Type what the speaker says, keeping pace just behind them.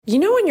You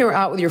know when you're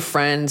out with your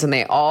friends and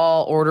they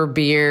all order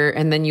beer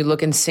and then you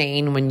look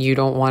insane when you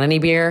don't want any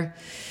beer?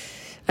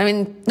 I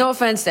mean, no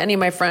offense to any of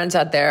my friends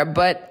out there,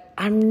 but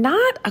I'm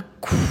not a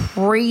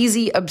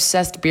crazy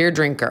obsessed beer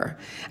drinker.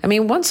 I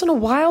mean, once in a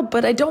while,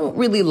 but I don't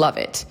really love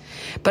it.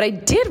 But I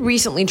did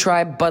recently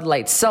try Bud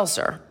Light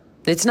Seltzer.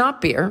 It's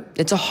not beer.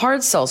 It's a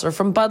hard seltzer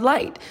from Bud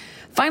Light.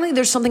 Finally,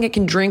 there's something I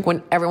can drink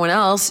when everyone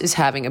else is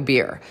having a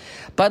beer.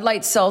 Bud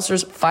Light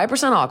Seltzer's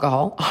 5%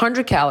 alcohol,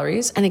 100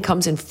 calories, and it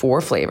comes in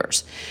 4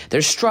 flavors.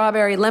 There's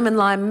strawberry, lemon,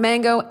 lime,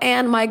 mango,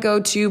 and my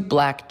go-to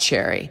black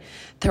cherry.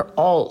 They're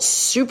all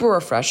super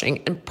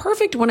refreshing and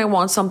perfect when I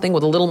want something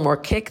with a little more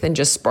kick than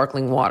just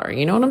sparkling water.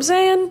 You know what I'm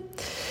saying?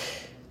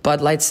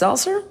 Bud Light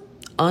Seltzer,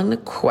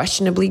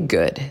 unquestionably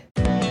good.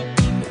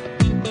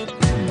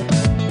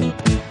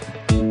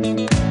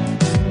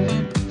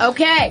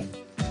 Okay.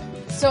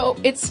 So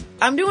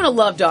I'm doing a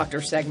Love Doctor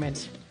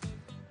segment.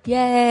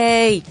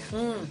 Yay!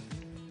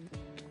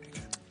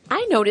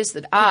 I noticed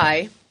that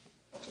I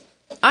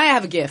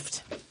have a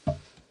gift.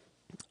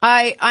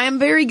 I am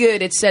very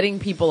good at setting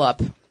people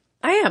up.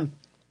 I am.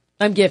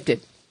 I'm gifted.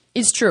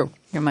 It's true.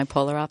 You're my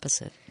polar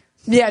opposite.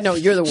 Yeah, no,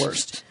 you're the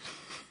worst.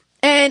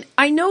 And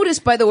I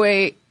noticed, by the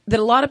way, that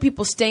a lot of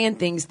people stay in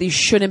things they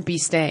shouldn't be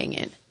staying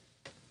in.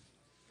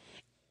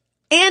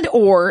 And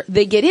or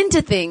they get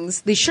into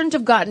things they shouldn't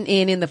have gotten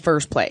in the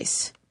first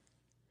place.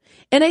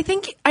 And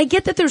I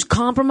get that there's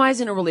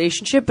compromise in a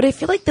relationship, but I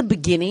feel like the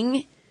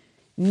beginning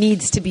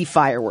needs to be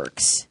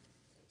fireworks.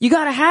 You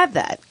got to have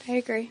that. I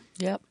agree.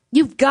 Yep.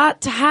 You've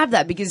got to have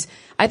that because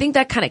I think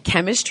that kind of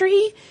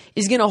chemistry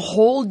is going to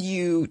hold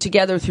you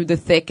together through the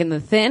thick and the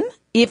thin,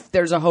 if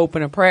there's a hope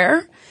and a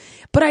prayer.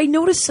 But I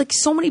notice like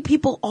so many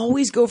people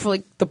always go for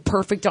like the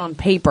perfect on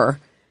paper.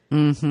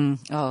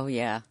 Mm-hmm. Oh,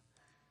 yeah.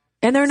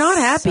 And they're not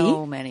happy.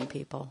 So many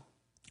people.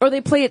 Or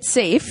they play it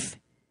safe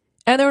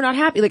and they're not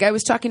happy. Like I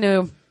was talking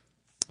to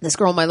this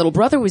girl my little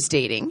brother was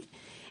dating,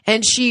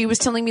 and she was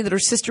telling me that her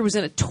sister was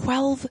in a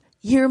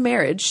 12-year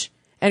marriage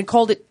and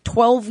called it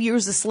 12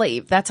 years a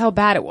slave. That's how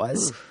bad it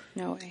was. Oof,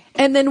 no way.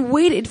 And then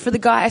waited for the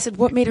guy. I said,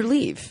 what made her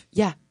leave?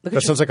 Yeah.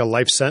 That sounds like a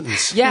life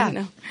sentence.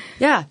 Yeah.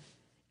 Yeah.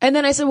 And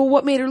then I said, well,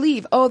 what made her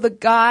leave? Oh, the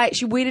guy,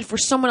 she waited for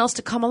someone else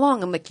to come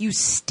along. I'm like, you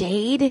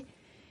stayed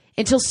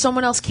until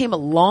someone else came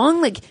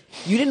along? Like,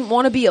 you didn't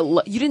want to be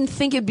alone? You didn't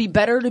think it'd be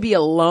better to be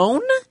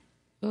alone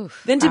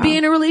than to be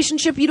in a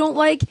relationship you don't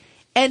like?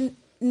 And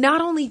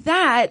not only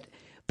that,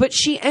 but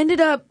she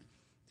ended up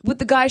with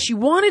the guy she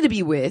wanted to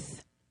be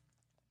with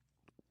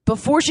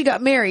before she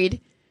got married,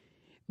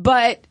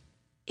 but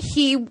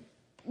he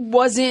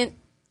wasn't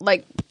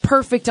like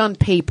perfect on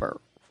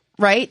paper,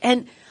 right?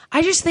 And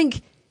I just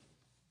think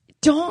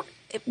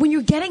when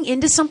you're getting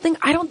into something,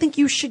 I don't think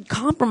you should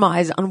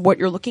compromise on what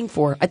you're looking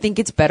for. I think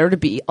it's better to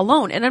be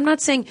alone. And I'm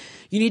not saying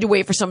you need to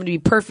wait for somebody to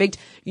be perfect.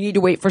 You need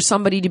to wait for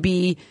somebody to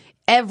be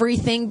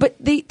everything, but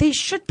they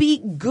should be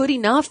good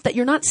enough that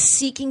you're not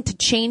seeking to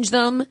change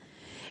them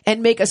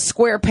and make a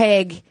square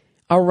peg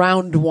a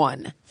round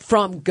one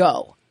from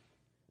go.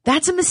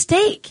 That's a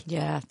mistake.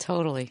 Yeah,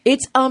 totally.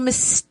 It's a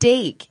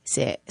mistake,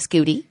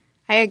 Scooty.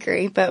 I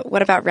agree, but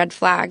what about red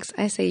flags?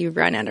 I say you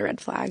run at a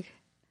red flag.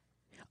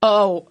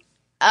 Oh,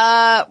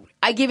 I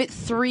give it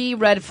 3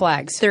 red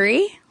flags.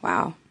 3?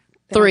 Wow.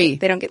 3.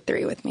 They don't get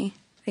 3 with me.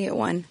 They get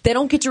 1. They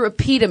don't get to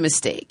repeat a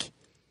mistake.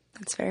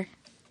 That's fair.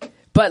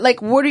 But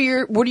like, what are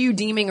you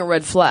deeming a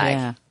red flag?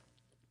 Yeah.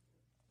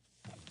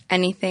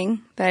 Anything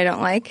that I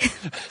don't like.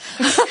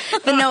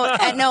 But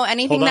no,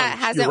 anything that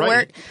hasn't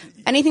worked.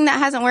 Anything that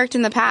hasn't worked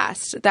in the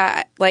past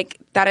that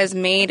has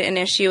made an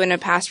issue in a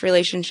past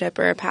relationship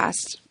or a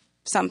past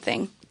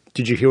something.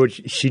 Did you hear what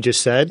she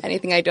just said?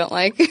 Anything I don't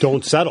like.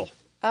 Don't settle.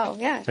 Oh,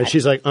 yeah. And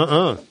she's like,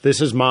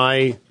 this is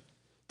to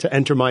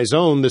enter my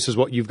zone, this is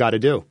what you've got to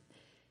do.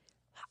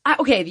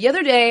 Okay, the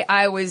other day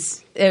I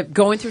was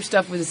going through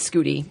stuff with a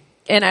Scooty,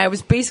 and I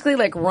was basically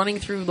like running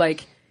through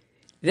like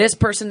this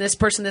person, this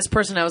person, this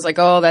person. I was like,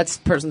 oh, that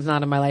person's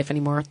not in my life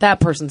anymore. That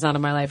person's not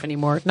in my life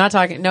anymore. Not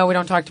talking. No, we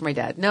don't talk to my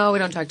dad. No, we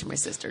don't talk to my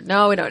sister.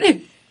 No, we don't.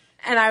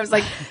 And I was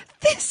like,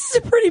 this is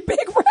a pretty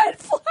big red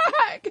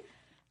flag.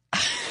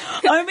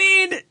 I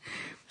mean,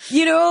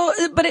 you know,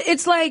 but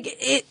it's like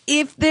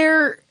if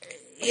there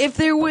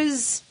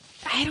was,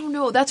 I don't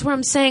know. That's where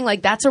I'm saying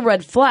like that's a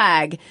red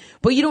flag,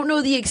 but you don't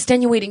know the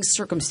extenuating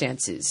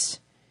circumstances.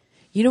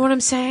 You know what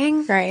I'm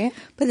saying? Right.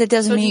 But it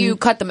doesn't mean... Do you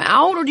cut them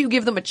out or do you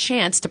give them a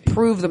chance to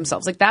prove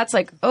themselves? Like, that's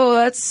like, oh,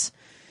 that's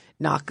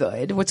not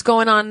good. What's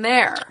going on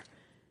there?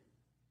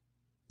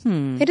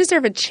 They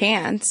deserve a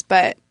chance,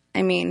 but,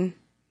 I mean...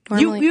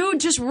 Normally... You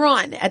just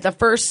run at the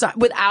first sign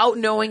without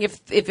knowing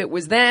if it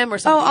was them or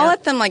something. Oh, I'll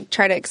let them, like,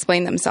 try to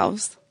explain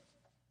themselves.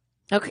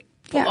 Okay.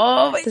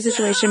 Yeah, the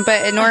situation.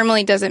 But it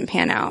normally doesn't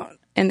pan out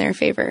in their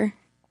favor.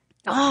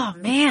 Oh,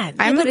 man.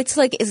 But it's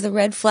like, is the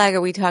red flag, are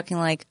we talking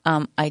like,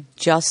 I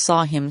just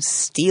saw him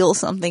steal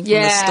something from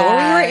the store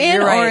we're in?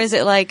 You're right. Or is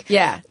it like,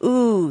 yeah,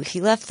 ooh, he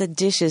left the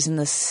dishes in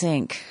the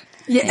sink?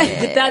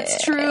 Yeah,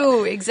 that's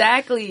true.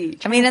 Exactly.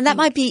 I mean, and that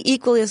might be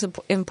equally as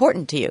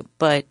important to you,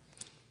 but...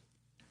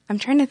 I'm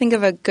trying to think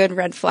of a good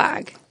red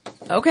flag.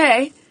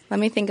 Okay. Let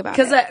me think about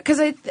it. Because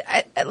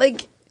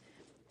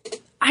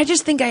I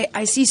just think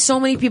I see so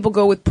many people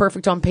go with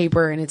perfect on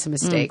paper and it's a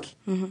mistake.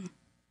 Mm-hmm.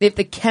 If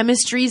the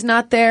chemistry's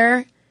not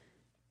there,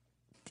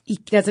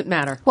 it doesn't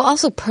matter. Well,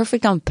 also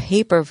perfect on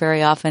paper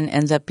very often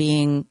ends up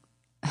being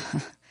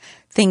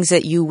things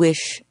that you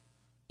wish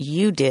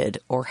you did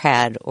or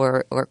had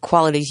or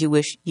qualities you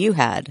wish you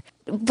had.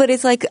 But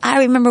it's like, I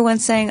remember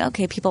once saying,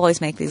 okay, people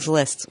always make these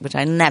lists, which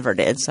I never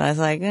did. So I was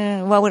like,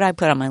 what would I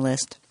put on my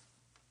list?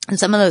 And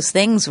some of those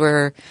things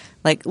were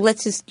like,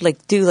 let's just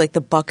like do like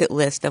the bucket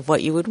list of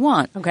what you would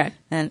want. Okay.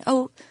 And,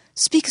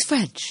 speaks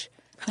French.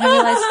 And I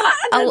realized,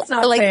 that's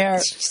not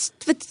fair.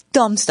 But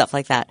dumb stuff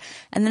like that.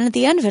 And then at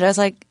the end of it, I was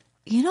like,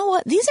 you know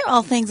what? These are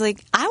all things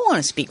like, I want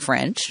to speak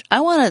French.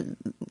 I want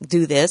to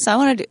do this.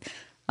 I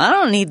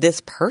don't need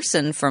this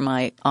person for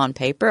my on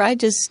paper. I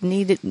just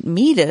needed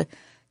me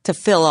to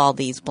fill all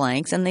these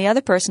blanks and the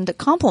other person to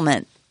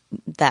compliment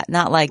that.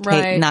 Not like,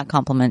 hey, not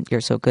compliment,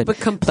 you're so good. But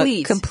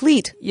complete. But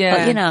complete.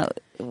 Yeah. But,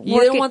 you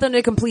don't want them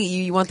to complete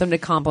you. You want them to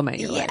compliment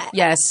you. Yeah. Right?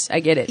 Yes, I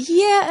get it.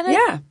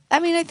 Yeah.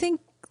 And I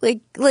think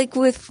like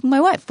with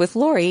my wife, with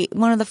Lori,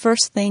 one of the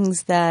first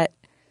things that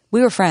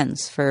we were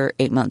friends for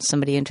 8 months.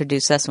 Somebody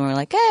introduced us and we were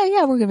like, hey,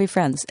 yeah, we're going to be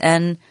friends.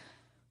 And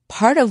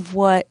part of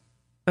what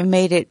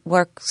made it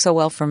work so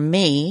well for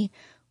me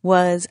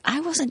was I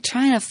wasn't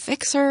trying to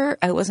fix her.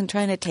 I wasn't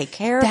trying to take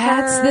care of her.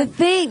 That's the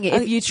thing.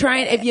 If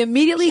you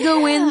immediately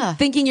go in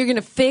thinking you're going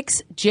to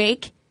fix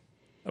Jake.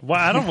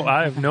 Well,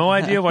 I have no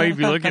idea why you'd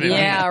be looking at me.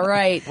 Yeah,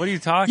 right. What are you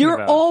talking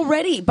about?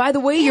 By the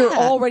way, you're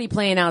already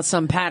playing out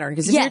some pattern.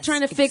 Because if you're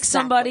trying to fix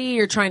somebody,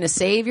 you're trying to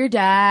save your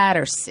dad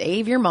or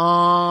save your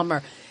mom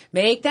or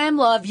make them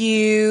love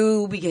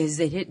you because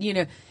they did,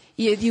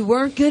 you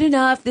weren't good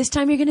enough. This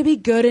time you're going to be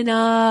good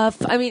enough.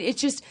 I mean,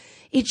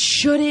 it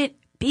shouldn't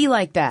be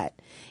like that.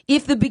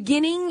 If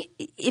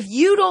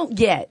you don't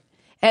get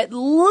at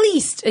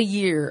least a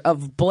year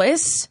of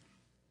bliss,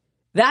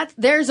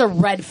 there's a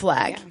red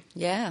flag.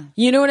 Yeah.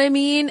 You know what I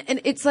mean?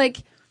 And it's like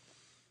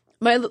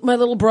my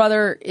little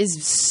brother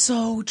is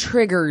so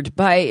triggered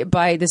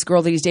by this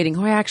girl that he's dating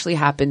who I actually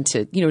happen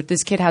to,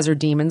 this kid has her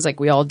demons like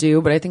we all do,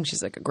 but I think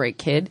she's like a great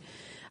kid.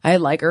 I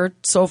like her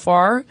so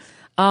far.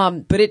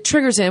 But it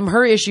triggers him.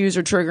 Her issues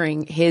are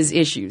triggering his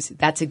issues.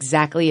 That's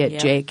exactly it,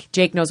 Jake.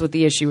 Jake knows what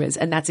the issue is.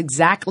 And that's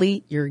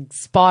exactly, you're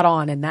spot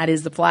on. And that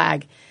is the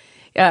flag.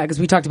 Because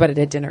we talked about it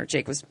at dinner.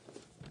 Jake was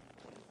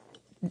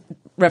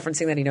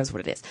referencing that he knows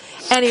what it is.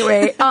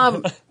 Anyway,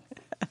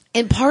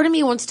 and part of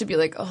me wants to be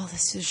like,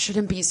 this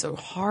shouldn't be so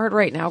hard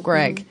right now,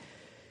 Greg.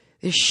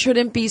 This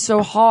shouldn't be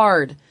so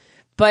hard.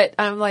 But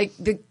I'm like,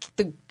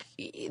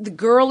 the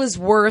girl is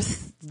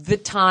worth the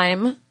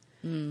time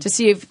to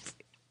see if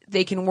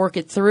they can work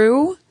it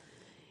through.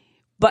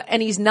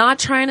 And he's not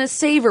trying to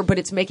save her, but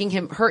it's making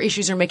her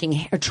issues are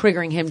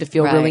triggering him to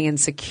feel really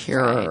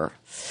insecure. Right.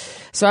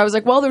 So I was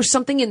like, well, there's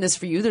something in this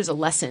for you. There's a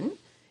lesson.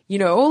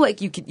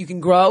 Like you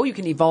can grow, you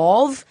can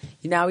evolve.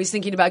 Now he's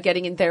thinking about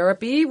getting in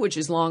therapy, which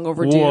is long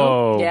overdue.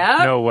 Whoa,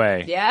 yeah, no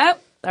way.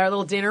 Yep. Our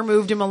little dinner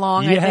moved him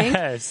along, I think.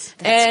 Yes.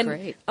 That's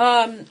great.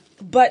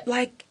 But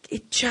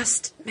it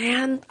just,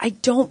 man, I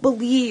don't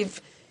believe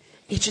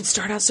it should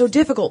start out so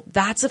difficult.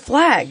 That's a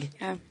flag.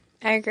 Yeah,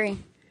 I agree.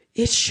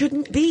 It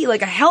shouldn't be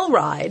like a hell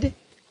ride.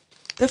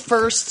 The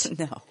first.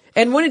 No.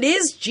 And when it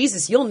is,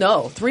 Jesus, you'll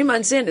know. 3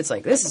 months in, it's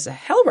like, this is a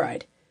hell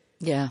ride.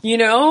 Yeah.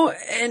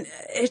 And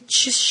it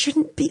just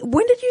shouldn't be.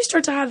 When did you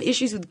start to have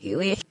issues with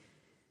Gilly?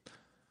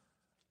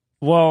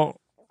 Well,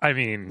 I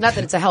mean, not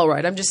that it's a hell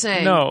ride. I'm just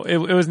saying. No, it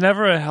was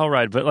never a hell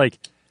ride. But like,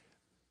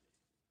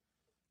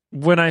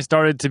 when I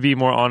started to be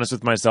more honest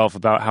with myself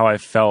about how I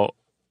felt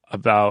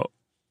about,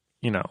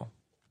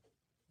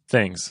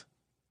 things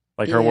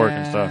like her work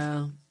and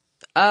stuff.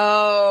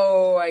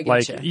 Oh, I get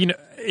like, you.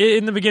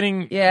 In the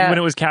beginning, when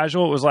it was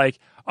casual, it was like,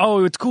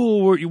 oh, it's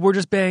cool. We're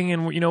just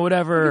banging,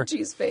 whatever.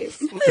 G's face.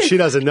 She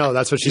doesn't know.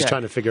 That's what she's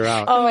trying to figure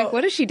out. Oh, like,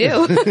 what does she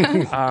do?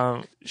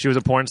 She was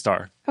a porn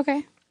star.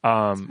 Okay.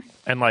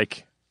 And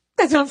like,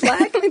 that's on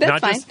flag.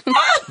 That's fine.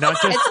 Not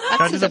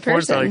just a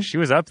porn star. Like, she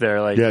was up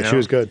there. Like, she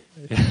was good.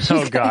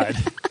 Oh God.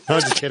 No,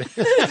 I'm just kidding.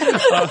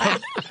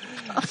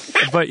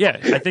 But yeah,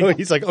 I think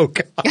he's like, oh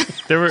God.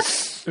 There were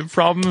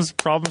problems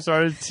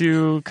started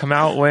to come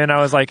out when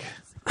I was like,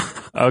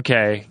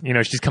 okay,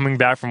 she's coming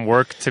back from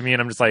work to me,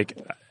 and I'm just like,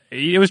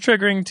 it was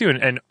triggering too,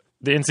 and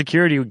the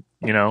insecurity,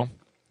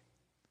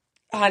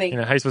 honey,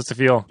 how you supposed to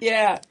feel?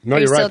 Yeah. No, Are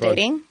you you're still right, bud.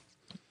 dating?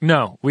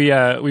 No,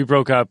 we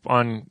broke up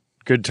on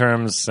good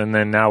terms, and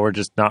then now we're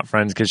just not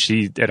friends because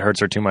it hurts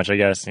her too much, I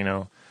guess,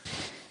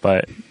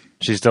 But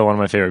she's still one of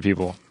my favorite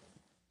people.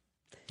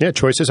 Yeah,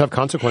 choices have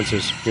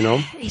consequences,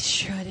 It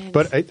shouldn't.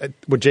 But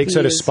what Jake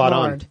said is spot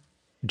hard. on.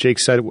 Jake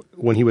said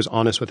when he was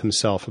honest with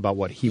himself about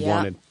what he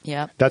wanted.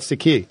 Yeah. That's the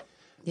key.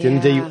 At the end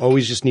of the day, you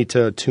always just need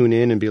to tune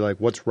in and be like,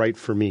 what's right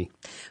for me,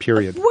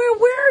 period.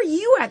 Where are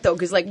you at, though?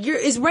 Because,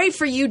 is right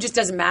for you just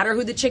doesn't matter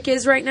who the chick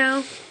is right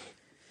now?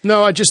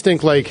 No, I just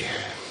think,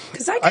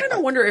 Because I kind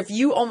of wonder if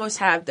you almost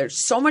have,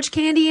 there's so much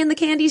candy in the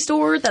candy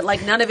store that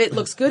like none of it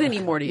looks good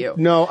anymore to you.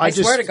 No, I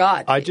swear to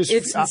God.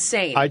 It's I,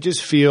 insane. I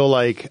just feel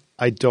like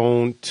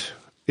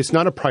it's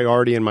not a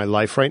priority in my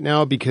life right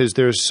now because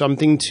there's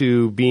something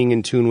to being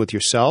in tune with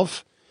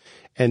yourself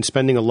and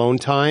spending alone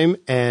time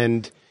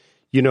and,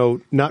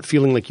 not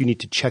feeling like you need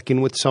to check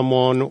in with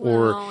someone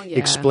or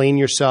explain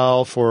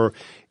yourself or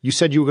you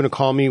said you were going to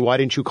call me. Why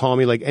didn't you call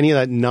me? Like any of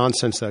that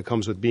nonsense that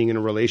comes with being in a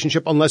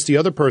relationship, unless the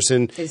other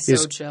person is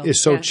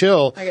so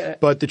chill. I get it.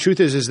 But the truth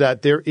is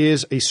that there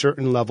is a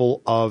certain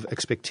level of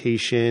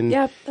expectation,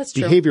 that's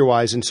true.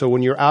 behavior-wise. And so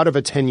when you're out of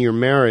a 10-year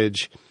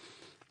marriage,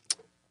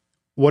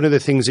 one of the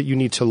things that you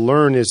need to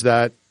learn is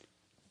that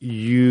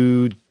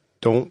you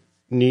don't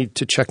need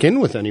to check in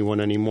with anyone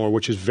anymore,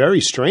 which is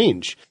very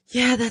strange.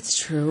 Yeah, that's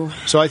true.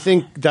 So I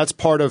think that's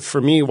part of,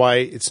 for me,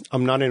 why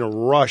I'm not in a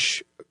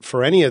rush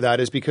for any of that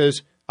is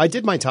because I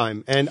did my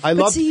time, and I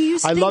loved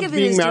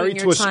being married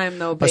to a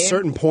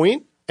certain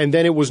point, and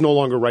then it was no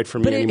longer right for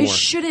me anymore. But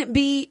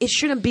it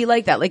shouldn't be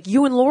like that. Like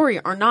you and Lori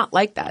are not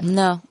like that.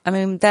 No, I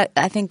mean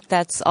I think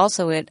that's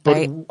also it.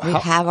 But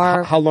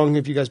how long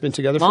have you guys been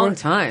together for? Long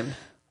time.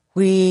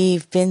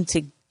 We've been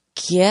together.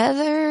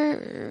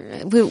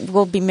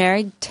 We'll be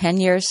married 10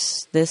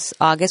 years this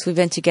August. We've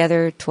been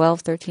together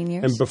 12, 13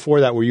 years. And before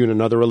that, were you in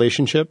another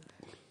relationship?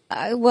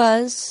 I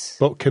was.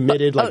 But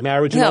committed, like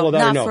marriage and all of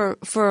that?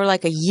 Not for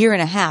like a year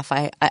and a half.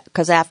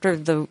 Because after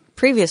the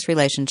previous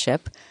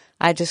relationship,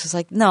 I just was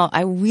like, no,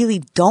 I really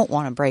don't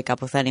want to break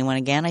up with anyone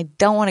again. I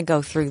don't want to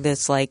go through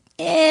this like,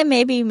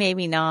 maybe,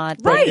 maybe not.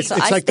 Right. It's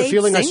like the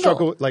feeling I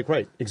struggle with. Like,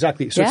 right,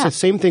 exactly. So it's the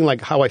same thing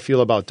like how I feel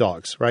about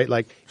dogs, right?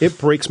 Like it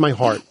breaks my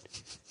heart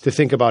to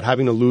think about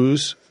having to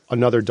lose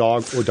another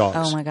dog or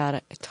dogs. Oh my God,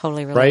 I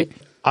totally relate. Right?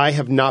 I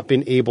have not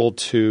been able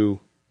to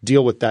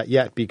deal with that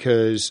yet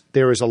because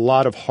there is a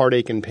lot of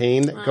heartache and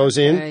pain that goes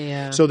in.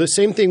 Yeah. So the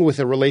same thing with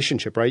a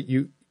relationship, right?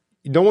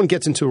 No one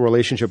gets into a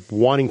relationship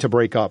wanting to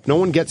break up. No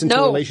one gets into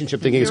a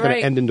relationship thinking it's going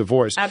to end in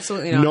divorce.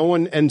 Absolutely not. No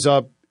one ends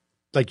up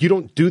like you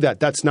don't do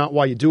that. That's not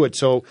why you do it.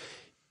 So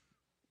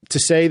to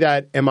say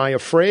that, am I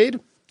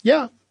afraid?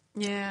 Yeah.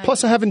 Yeah.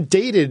 Plus, I haven't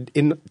dated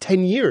in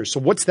 10 years. So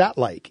what's that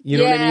like? You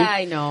know what I mean? Yeah,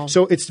 I know.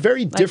 So it's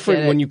very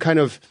different when you kind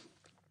of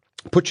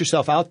put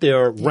yourself out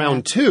there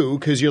round two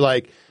because you're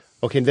like,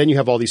 okay, and then you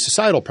have all these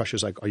societal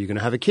pressures like, are you going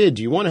to have a kid?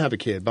 Do you want to have a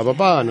kid? Blah, blah,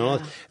 blah. And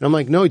I'm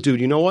like, no,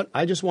 dude, you know what?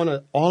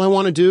 All I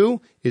want to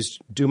do is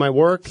do my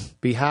work,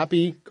 be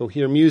happy, go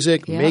hear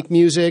music, make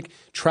music,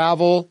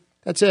 travel.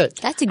 That's it.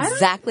 That's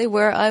exactly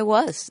where I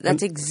was.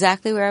 That's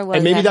exactly where I was.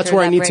 And maybe that's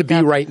where I need to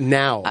be right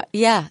now.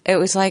 It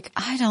was like,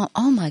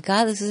 oh my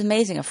God, this is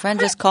amazing. A friend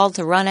just called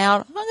to run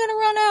out. I'm going to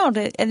run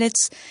out. And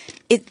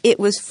it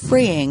was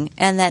freeing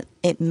and that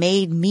it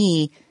made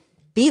me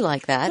be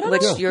like that,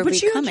 which you're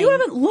becoming. You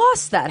haven't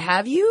lost that,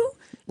 have you?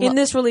 In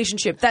this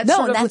relationship, that's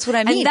what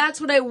I mean. And that's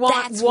what I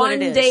want. One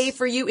day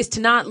for you is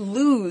to not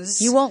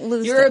lose. You won't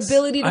lose your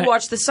ability to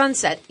watch the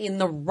sunset in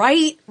the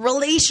right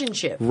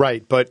relationship.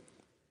 Right, but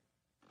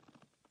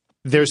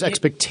there's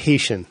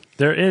expectation.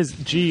 There is.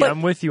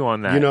 I'm with you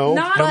on that. No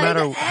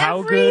matter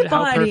how good,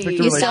 how perfect the relationship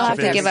is. You still have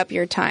to give up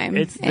your time.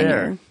 It's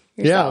there.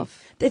 Yourself.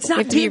 It's not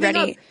you have to be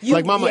ready.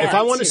 Like, Mama, if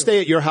I want to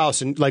stay at your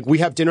house and like we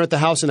have dinner at the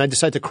house and I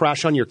decide to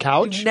crash on your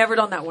couch. You've never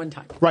done that one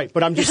time. Right,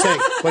 but I'm just saying.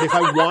 But if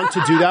I want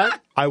to do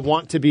that, I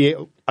want to be.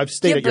 I've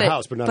stayed at your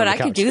house, but not on the couch.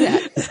 But I could do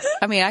that.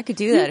 I mean, I could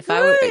do that if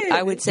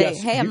I would say,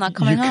 "Hey, I'm not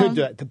coming home." You could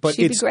do that, but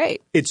She'd be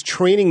great. It's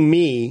training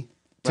me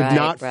to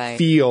not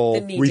feel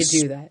the need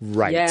to do that.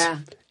 Right. Yeah.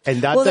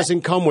 And that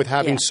doesn't come with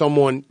having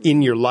someone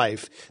in your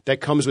life.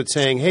 That comes with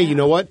saying, "Hey, you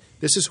know what?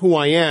 This is who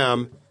I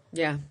am."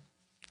 Yeah.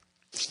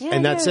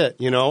 And that's it.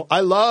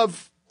 I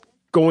love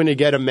going to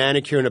get a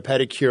manicure and a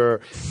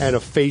pedicure and a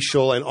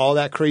facial and all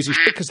that crazy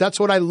shit because that's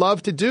what I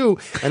love to do.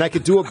 And I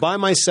could do it by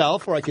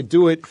myself or I could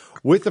do it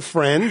with a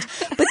friend.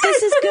 But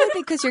this is good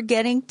because you're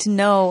getting to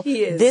know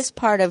this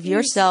part of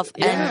yourself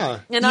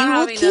and you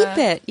will keep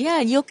it.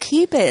 Yeah, you'll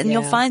keep it and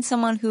you'll find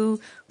someone who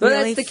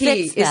really that's the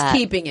key, fits that. is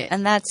keeping it.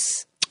 And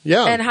that's...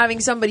 Yeah. And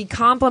having somebody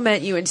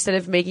compliment you instead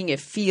of making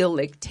it feel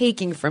like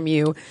taking from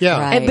you. Yeah.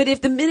 Right. But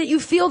if the minute you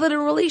feel that in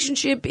a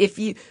relationship, if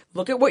you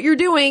look at what you're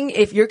doing,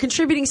 if you're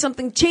contributing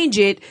something, change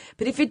it.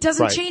 But if it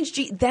doesn't change,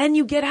 then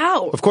you get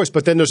out. Of course,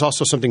 but then there's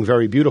also something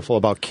very beautiful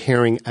about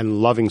caring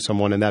and loving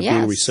someone and that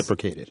being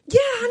reciprocated. Yeah,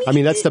 I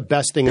mean, that's the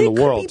best thing in the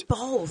world. It could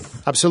be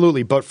both.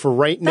 Absolutely. But for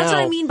right now. That's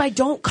what I mean by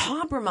don't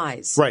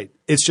compromise. Right.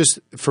 It's just,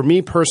 for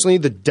me personally,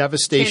 the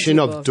devastation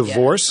of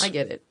divorce. Yeah, I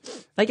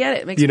get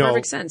it. It makes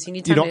perfect sense. You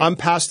need time I'm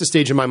past the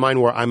stage in my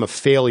mind where I'm a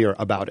failure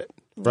about it.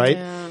 Right?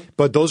 Yeah.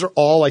 But those are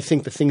all, I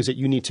think, the things that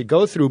you need to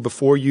go through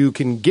before you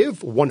can give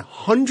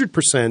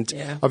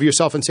 100% of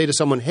yourself and say to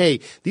someone,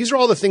 hey, these are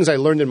all the things I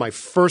learned in my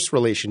first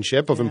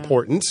relationship of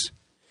importance.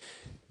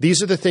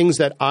 These are the things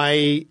that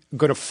I'm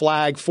going to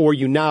flag for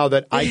you now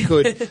that I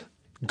could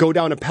go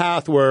down a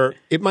path where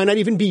it might not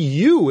even be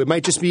you. It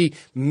might just be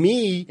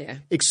me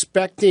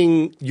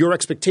expecting your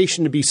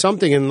expectation to be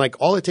something. And like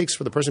all it takes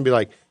for the person to be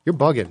like, you're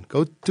bugging.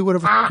 Go do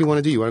whatever you want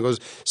to do. You want to go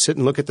sit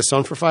and look at the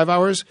sun for 5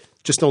 hours?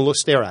 Just don't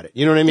stare at it.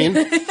 You know what I mean?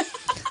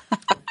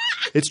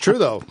 It's true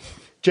though.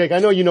 Jake, I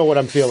know you know what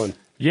I'm feeling.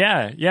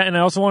 Yeah. And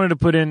I also wanted to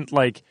put in,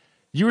 like,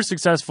 you were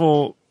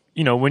successful,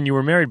 when you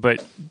were married,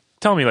 but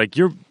tell me, like,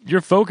 your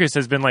focus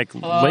has been like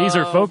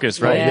laser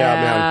focused, right? Yeah,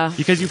 man.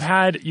 Because you've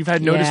had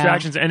no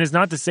distractions, and it's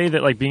not to say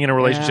that like being in a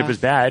relationship is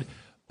bad,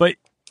 but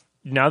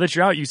now that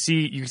you're out, you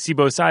see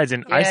both sides,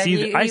 and I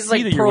see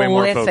that you're way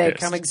more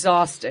focused. I'm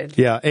exhausted.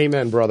 Yeah,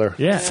 amen, brother.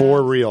 Yeah.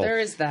 For real. There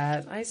is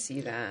that. I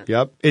see that.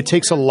 Yep. It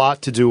takes a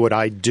lot to do what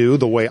I do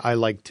the way I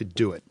like to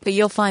do it. But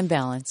you'll find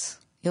balance.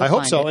 I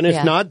hope so. And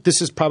if not,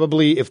 this is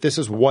probably, if this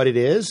is what it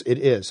is, it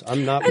is.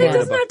 I'm not worried it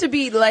doesn't about have to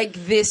be like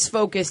this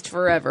focused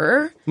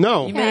forever.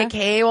 No. You make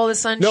hay while the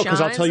sun shines. No,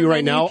 because I'll tell you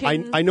right now,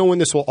 I know when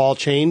this will all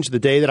change. The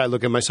day that I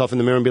look at myself in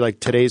the mirror and be like,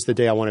 today's the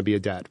day I want to be a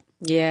dad.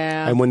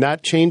 Yeah. And when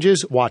that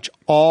changes, watch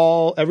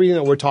everything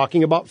that we're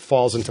talking about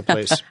falls into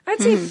place. I'd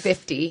say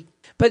 50.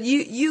 But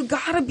you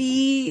got to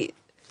be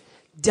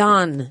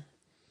done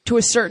to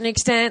a certain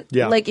extent.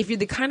 Yeah. Like if you're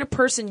the kind of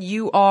person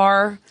you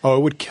are. Oh,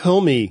 it would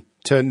kill me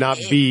to not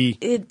put my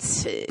kid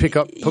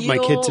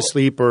to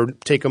sleep or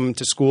take him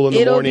to school in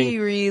the morning. It'll be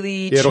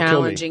really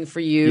challenging for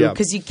you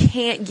because you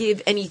can't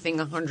give anything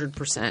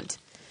 100%.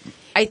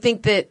 I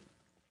think that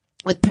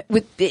with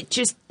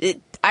it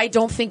I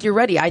don't think you're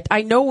ready.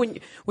 I know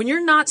when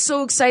you're not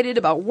so excited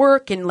about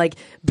work and like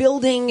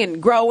building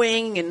and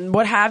growing and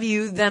what have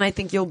you, then I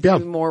think you'll be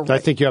more ready. I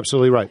think you're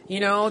absolutely right.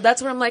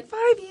 That's where I'm like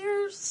 5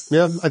 years.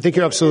 Yeah, I think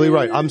you're absolutely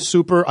right. I'm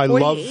super. I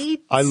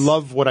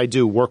love what I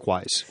do work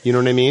wise. You know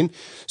what I mean?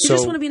 You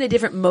just want to be in a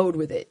different mode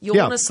with it. You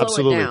want to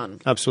slow it down.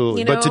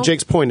 Absolutely. But to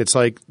Jake's point, it's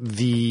like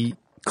the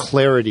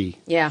clarity.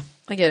 Yeah,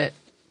 I get it.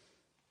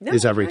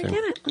 Is everything. I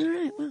get it. All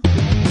right. Well.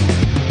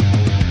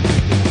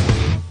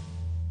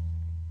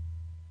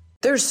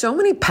 There's so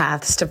many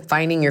paths to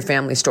finding your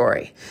family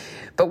story.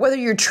 But whether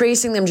you're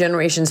tracing them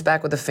generations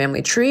back with a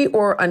family tree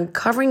or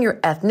uncovering your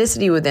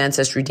ethnicity with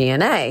Ancestry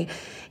DNA,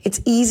 it's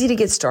easy to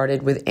get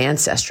started with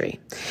Ancestry.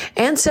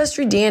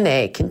 Ancestry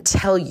DNA can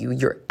tell you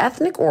your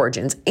ethnic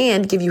origins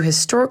and give you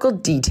historical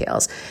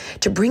details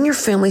to bring your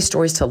family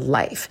stories to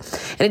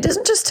life. And it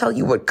doesn't just tell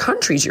you what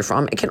countries you're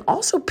from, it can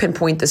also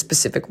pinpoint the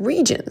specific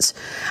regions.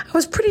 I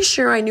was pretty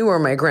sure I knew where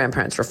my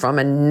grandparents were from,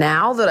 and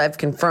now that I've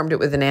confirmed it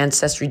with an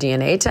Ancestry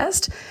DNA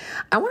test,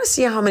 I want to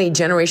see how many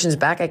generations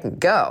back I can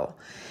go.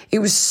 It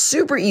was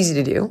super easy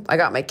to do. I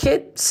got my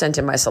kit, sent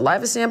in my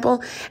saliva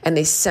sample, and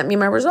they sent me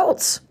my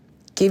results.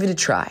 Give it a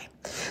try.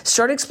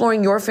 Start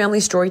exploring your family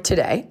story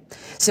today.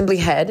 Simply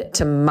head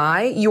to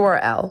my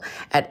URL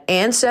at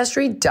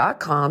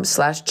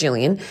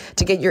ancestry.com/Jillian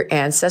to get your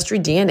Ancestry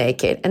DNA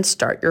kit and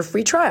start your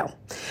free trial.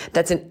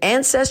 That's an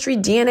Ancestry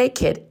DNA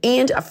kit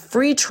and a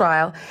free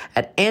trial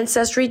at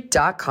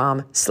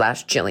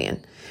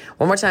ancestry.com/Jillian.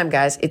 One more time,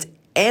 guys. It's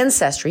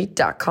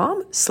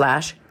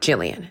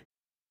ancestry.com/Jillian.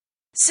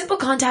 Simple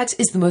Contacts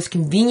is the most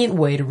convenient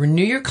way to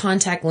renew your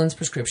contact lens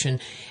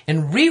prescription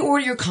and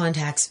reorder your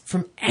contacts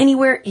from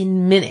anywhere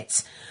in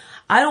minutes.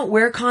 I don't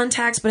wear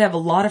contacts, but I have a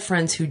lot of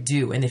friends who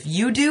do. And if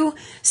you do,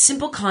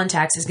 Simple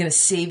Contacts is going to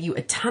save you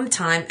a ton of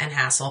time and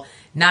hassle,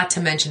 not to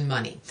mention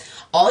money.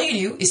 All you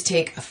do is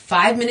take a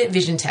 5-minute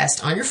vision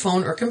test on your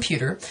phone or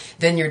computer.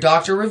 Then your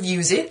doctor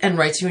reviews it and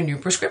writes you a new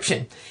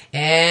prescription.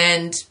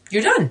 And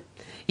you're done.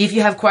 If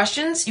you have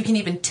questions, you can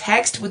even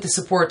text with the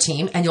support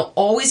team, and you'll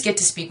always get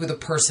to speak with a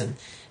person,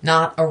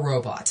 not a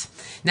robot.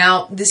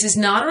 Now, this is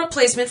not a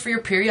replacement for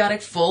your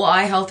periodic full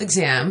eye health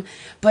exam,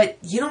 but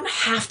you don't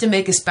have to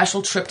make a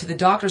special trip to the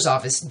doctor's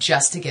office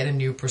just to get a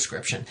new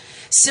prescription.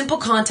 Simple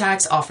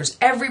Contacts offers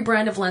every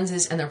brand of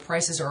lenses, and their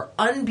prices are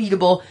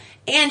unbeatable,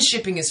 and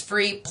shipping is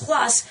free.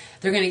 Plus,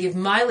 they're going to give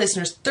my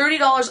listeners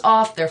 $30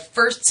 off their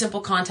first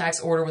Simple Contacts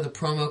order with a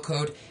promo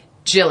code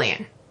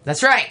Jillian.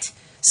 That's right.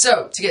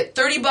 So, to get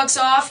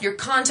 $30 off your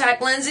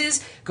contact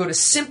lenses, go to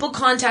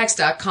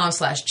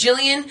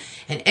simplecontacts.com/Jillian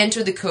and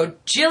enter the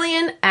code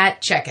Jillian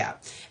at checkout.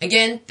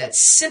 Again, that's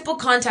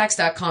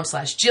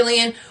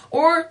simplecontacts.com/Jillian,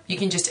 or you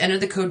can just enter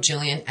the code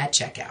Jillian at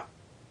checkout.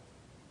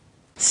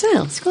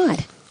 Sounds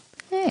good.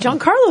 Hey.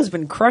 Giancarlo's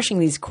been crushing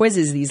these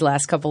quizzes these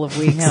last couple of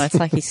weeks. No, it's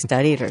like he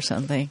studied or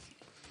something.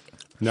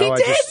 No,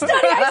 he did study.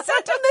 I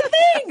sent him the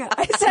thing.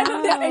 I sent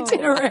him the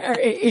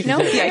itinerary. No,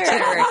 the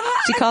itinerary.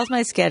 She calls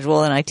my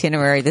schedule an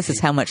itinerary. This is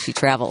how much she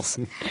travels.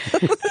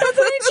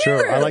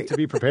 Sure, I like to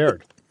be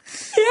prepared.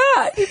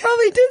 Yeah, he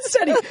probably did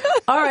study.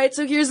 All right,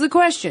 so here's the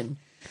question.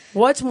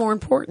 What's more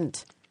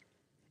important?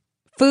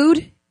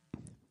 Food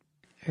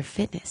or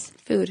fitness?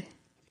 Food.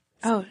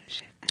 Oh,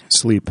 shit.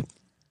 Sleep.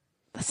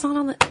 That's not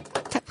on the...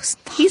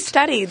 He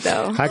studied,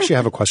 though. I actually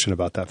have a question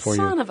about that for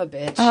you. Son of a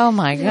bitch. Oh,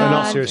 my God. In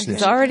all seriousness.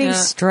 He's already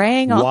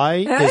straying off. Why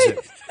is it?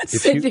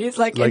 Cindy's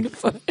like in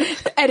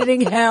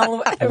editing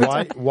hell.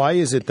 Why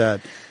is it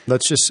that,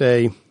 let's just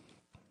say,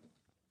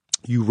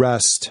 you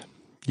rest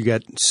You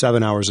get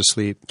 7 hours of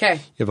sleep. Okay.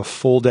 You have a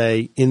full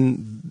day.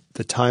 In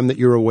the time that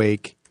you're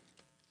awake,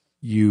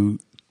 you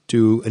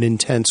do an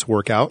intense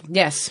workout.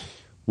 Yes.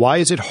 Why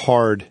is it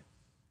hard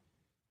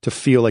to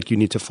feel like you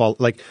need to fall?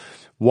 Like,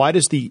 why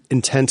does the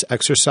intense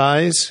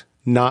exercise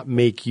not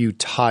make you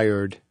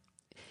tired?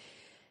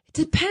 It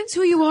depends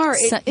who you are.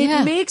 So-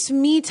 It makes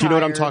me tired. Do you know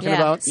what I'm talking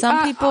about?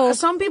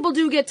 Some people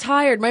do get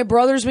tired. My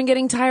brother's been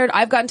getting tired.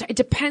 I've gotten tired. It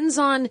depends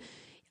on,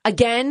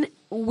 again,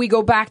 we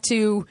go back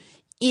to,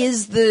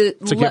 is the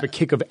It's like you have a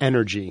kick of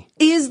energy.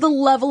 is the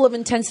level of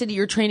intensity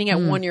you're training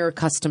at one you're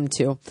accustomed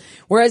to.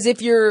 Whereas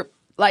if you're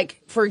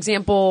like, for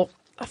example,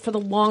 for the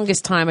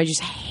longest time, I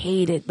just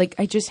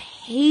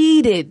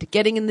hated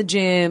getting in the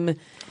gym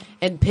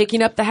and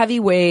picking up the heavy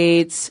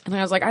weights. And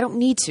I was like, I don't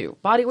need to.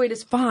 Body weight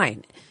is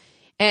fine.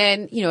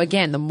 And, you know,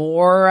 again, the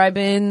more I've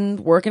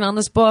been working on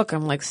this book,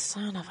 I'm like,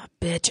 son of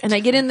a bitch. And I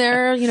get in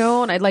there, you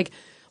know, and I'd like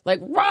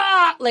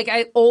rah,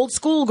 old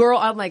school girl.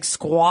 I'm like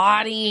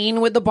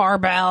squatting with the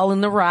barbell in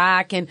the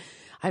rack. And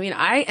I mean,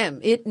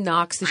 it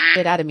knocks the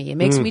shit out of me. It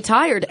makes me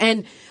tired.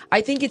 And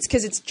I think it's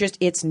because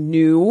it's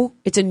new.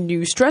 It's a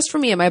new stress for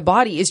me and my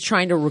body is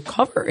trying to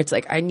recover. It's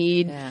like, I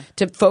need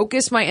to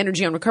focus my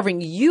energy on recovering.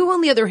 You,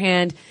 on the other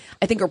hand,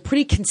 I think are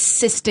pretty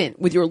consistent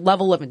with your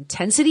level of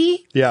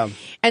intensity. Yeah.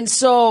 And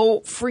so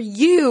for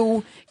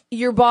you,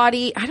 your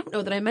body, I don't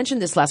know that I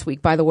mentioned this last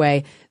week, by the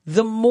way,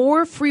 the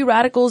more free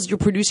radicals you're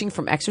producing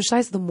from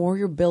exercise, the more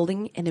you're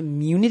building an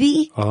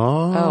immunity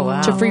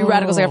to free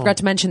radicals. I forgot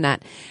to mention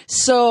that.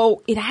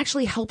 So it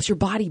actually helps your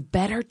body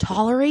better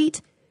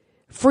tolerate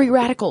free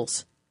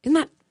radicals. Isn't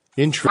that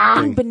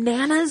Interesting.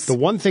 bananas? The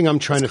one thing I'm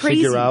trying to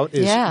crazy. figure out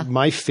is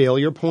my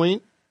failure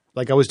point.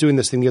 Like I was doing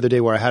this thing the other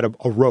day where I had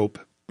a rope.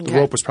 The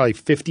rope was probably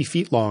 50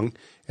 feet long,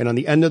 and on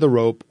the end of the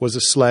rope was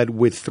a sled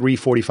with 3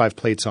 45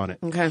 plates on it.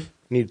 Okay. I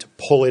needed to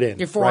pull it in.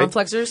 Your forearm right?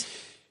 flexors?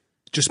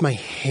 Just my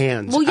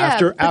hands. Well, yeah,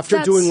 but after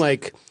that's- doing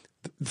like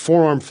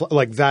forearm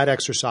like that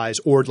exercise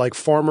or like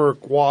farmer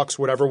walks,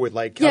 whatever, with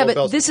like Yeah, kettlebells.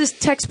 but this is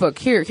textbook.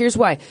 Here's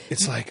why.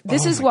 It's like,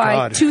 this oh is my why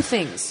God. two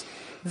things.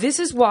 This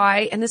is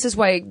why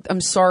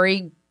I'm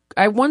sorry.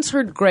 I once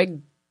heard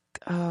Greg.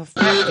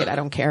 Fuck it, I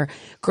don't care.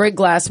 Greg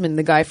Glassman,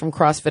 the guy from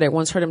CrossFit, I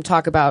once heard him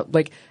talk about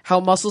like how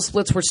muscle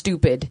splits were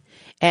stupid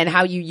and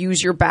how you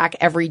use your back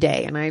every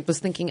day. And I was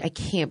thinking, I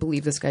can't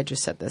believe this guy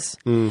just said this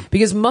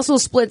because muscle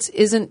splits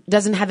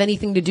doesn't have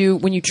anything to do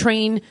when you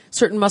train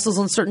certain muscles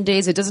on certain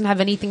days. It doesn't have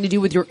anything to do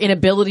with your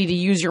inability to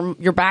use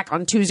your back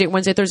on Tuesday,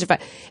 Wednesday, Thursday.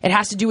 Friday. It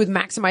has to do with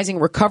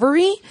maximizing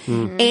recovery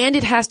and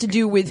it has to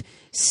do with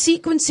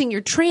sequencing your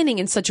training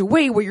in such a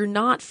way where you're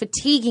not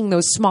fatiguing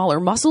those smaller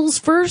muscles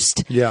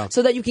first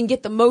so that you can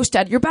get the most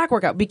out of your back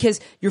workout because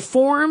your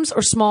forearms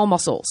are small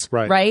muscles,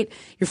 right?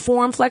 Your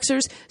forearm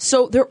flexors.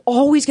 So they're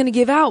always going to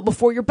give out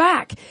before your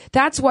back.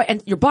 That's why,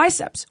 and your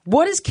biceps,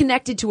 what is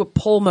connected to a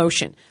pull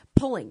motion?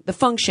 Pulling, the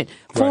function,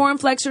 forearm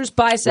flexors,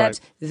 biceps,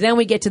 then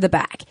we get to the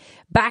back.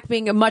 Back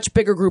being a much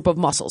bigger group of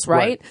muscles,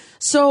 right?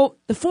 So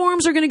the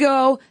forearms are going to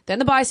go, then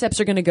the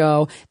biceps are going to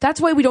go. That's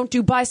why we don't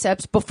do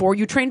biceps before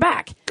you train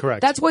back.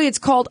 Correct. That's why it's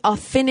called a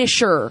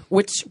finisher,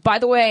 which, by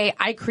the way,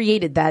 I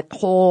created that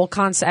whole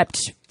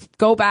concept.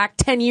 Go back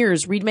 10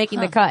 years, read Making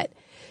the Cut.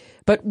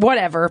 But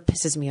whatever,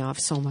 pisses me off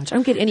so much. I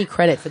don't get any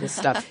credit for this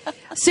stuff.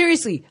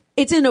 Seriously,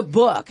 it's in a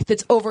book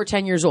that's over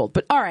 10 years old.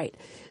 But all right.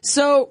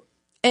 So,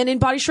 and in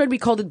Body Shred, we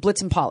called it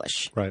Blitz and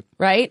Polish.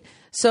 Right?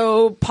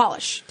 So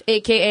polish,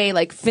 AKA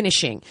like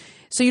finishing.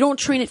 So you don't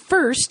train it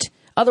first.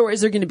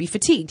 Otherwise, they're going to be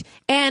fatigued.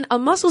 And a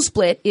muscle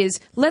split is,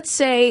 let's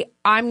say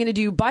I'm going to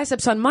do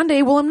biceps on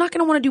Monday. Well, I'm not going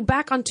to want to do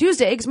back on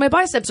Tuesday because my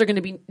biceps are going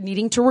to be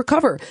needing to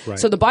recover.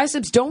 So the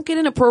biceps don't get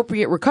an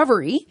appropriate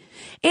recovery.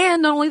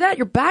 And not only that,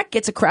 your back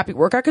gets a crappy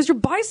workout because your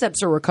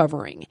biceps are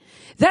recovering.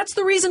 That's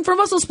the reason for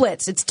muscle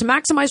splits. It's to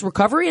maximize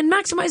recovery and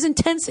maximize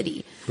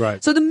intensity.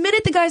 So the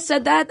minute the guy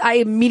said that, I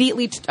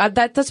immediately,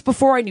 that's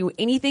before I knew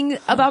anything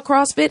about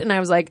CrossFit. And I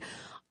was like,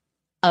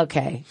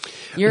 okay,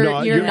 you're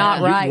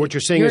not right. What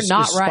you're saying is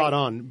not spot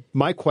on.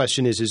 My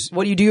question is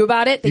what do you do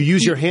about it? You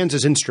use your hands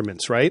as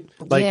instruments, right?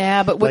 Like,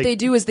 yeah, but what they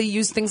do is they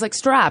use things like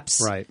straps.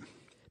 Right.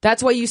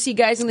 That's why you see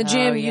guys in the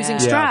gym using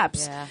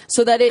straps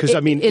so that it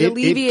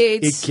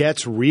alleviates. It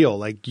gets real.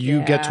 Like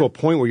you get to a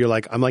point where you're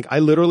like, I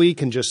literally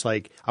can just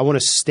like, I want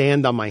to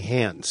stand on my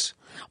hands.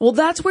 Well,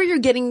 that's where you're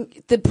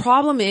getting, the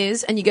problem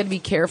is, and you got to be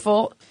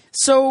careful.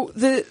 So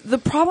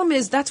the problem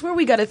is, that's where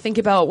we got to think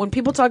about when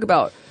people talk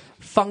about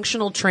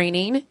functional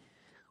training,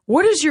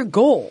 what is your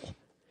goal?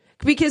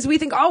 Because we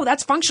think, oh,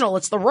 that's functional,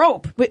 it's the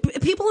rope. But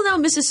people now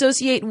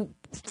misassociate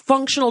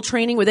functional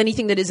training with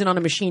anything that isn't on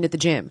a machine at the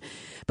gym.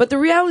 But the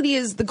reality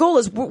is, the goal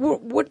is,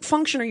 what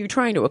function are you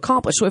trying to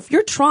accomplish? So if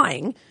you're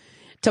trying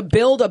to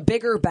build a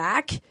bigger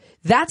back,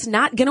 that's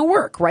not going to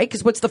work, right?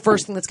 Because what's the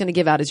first thing that's going to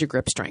give out is your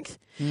grip strength.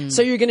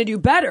 So you're going to do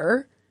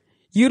better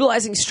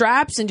utilizing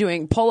straps and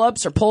doing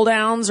pull-ups or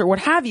pull-downs or what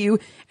have you, and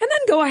then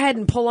go ahead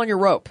and pull on your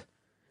rope.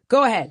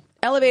 Go ahead.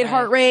 Elevate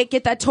heart rate,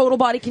 get that total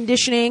body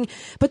conditioning.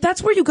 But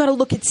that's where you got to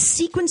look at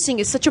sequencing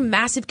is such a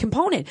massive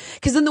component.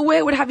 Because then the way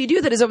I would have you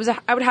do that is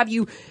I would have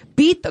you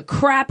beat the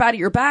crap out of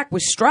your back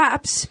with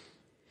straps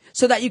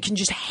so that you can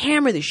just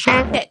hammer the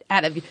shit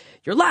out of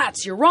your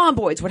lats, your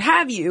rhomboids, what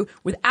have you,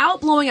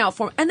 without blowing out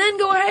form, and then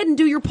go ahead and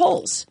do your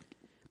pulls.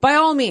 By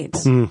all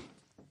means.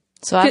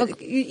 So I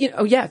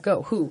have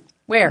go. Who?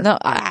 Where? no.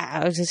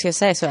 I was just gonna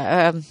say.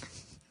 So,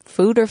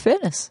 food or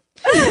fitness?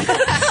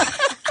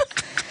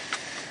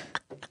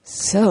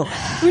 So,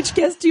 Which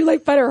guest do you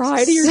like better,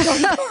 Heidi or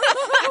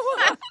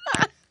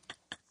Giancarlo?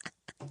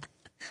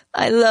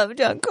 I love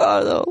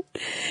Giancarlo.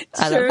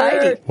 I love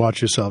Heidi.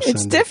 Watch yourself,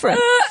 It's Cindy. different.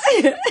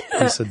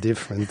 It's a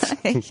different.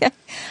 Yeah.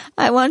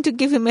 I want to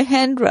give him a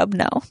hand rub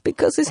now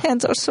because his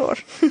hands are sore.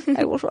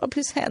 I will rub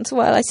his hands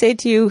while I say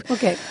to you,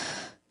 Okay.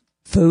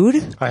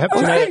 food I have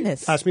or tonight.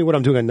 fitness? Ask me what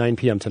I'm doing at 9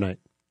 p.m. tonight.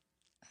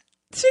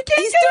 He's doing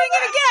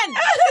it again.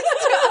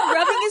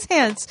 Rubbing his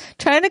hands,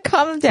 trying to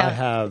calm him I down.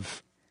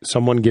 have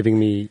someone giving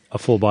me a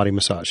full body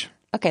massage.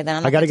 Okay, then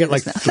I'm I got to gonna get do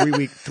like this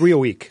now. 3 a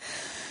week.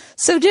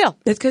 So, Jill,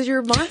 It's because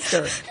you're a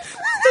monster.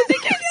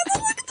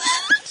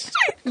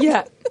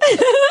 Yeah.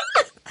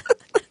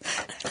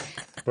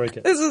 Break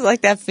it. this is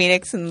like that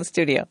phoenix in the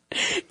studio.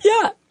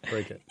 Yeah.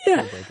 Break it.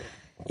 Yeah. Break it.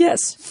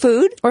 Yes.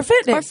 Food Or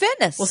fitness. or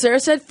fitness? Well, Sarah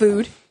said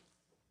food.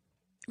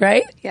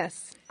 Right? Yes.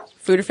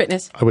 Food or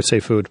fitness? I would say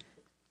food.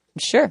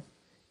 Sure.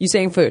 You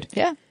saying food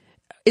Yeah.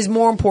 is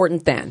more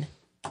important than.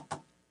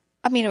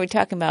 I mean, are we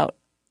talking about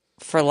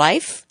for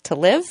life, to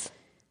live?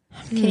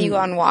 Can you go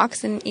on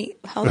walks and eat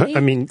healthy? I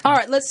mean, All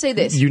right, let's say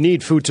this. you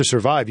need food to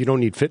survive. You don't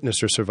need fitness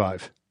to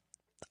survive.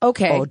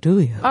 Okay. Oh,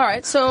 do you? All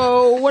right.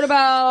 So, what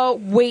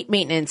about weight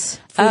maintenance?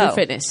 Food or Oh.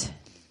 fitness?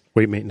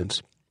 Weight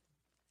maintenance.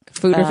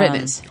 Food or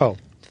fitness? Oh,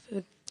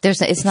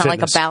 It's not like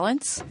a Fitness.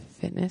 balance.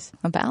 Fitness.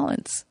 A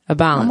balance. A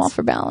balance. I'm all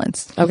for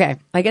balance. Okay.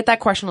 I get that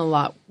question a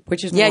lot,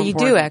 which is Yeah, more you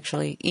important. do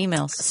actually.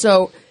 Emails.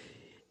 So,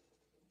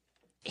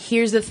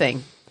 here's the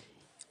thing.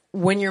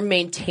 When you're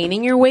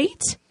maintaining your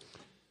weight,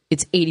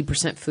 it's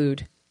 80%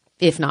 food,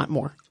 if not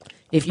more.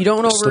 If you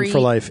don't Slim overeat, for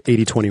life,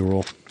 80-20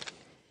 rule.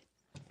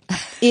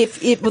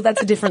 well,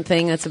 that's a different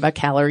thing. That's about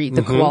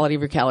the quality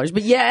of your calories.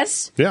 But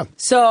yes. Yeah.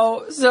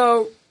 So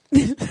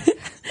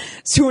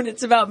when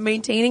it's about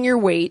maintaining your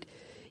weight,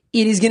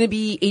 it is going to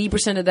be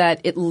 80% of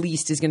that at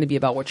least is going to be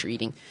about what you're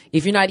eating.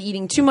 If you're not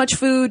eating too much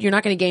food, you're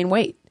not going to gain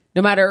weight.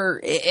 No matter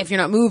if you're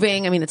not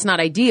moving, I mean, it's not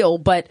ideal,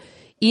 but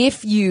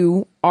if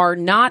you are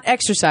not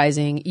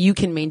exercising, you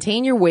can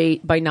maintain your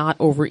weight by not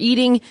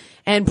overeating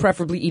and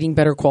preferably eating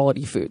better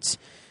quality foods.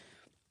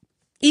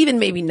 Even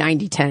maybe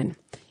 90-10.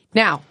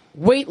 Now,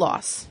 weight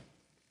loss,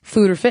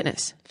 food or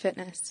fitness?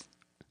 Fitness.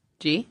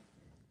 G?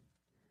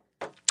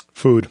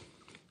 Food.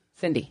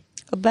 Cindy?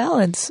 A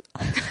balance.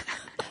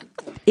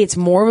 It's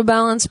more of a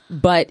balance,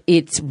 but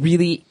it's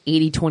really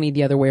 80-20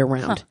 the other way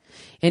around.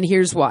 And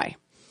here's why.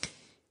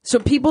 So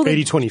people...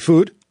 80-20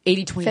 food?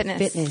 80-20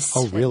 fitness.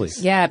 Oh, really?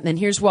 Yeah, and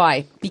here's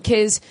why.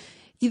 Because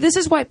this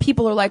is why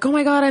people are like, oh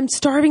my God, I'm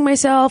starving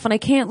myself and I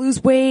can't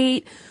lose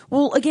weight.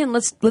 Well, again,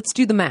 let's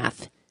do the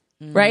math.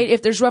 Right?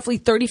 If there's roughly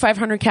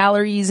 3,500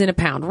 calories in a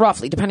pound,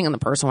 roughly, depending on the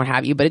person, what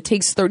have you, but it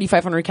takes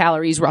 3,500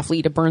 calories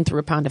roughly to burn through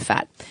a pound of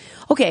fat.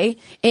 Okay,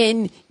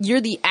 and you're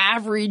the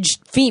average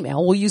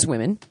female, we'll use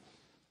women,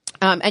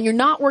 and you're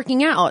not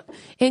working out,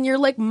 and you're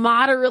like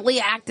moderately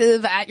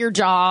active at your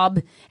job,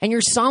 and you're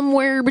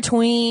somewhere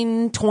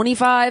between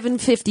 25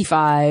 and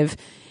 55,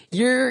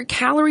 your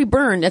calorie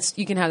burn,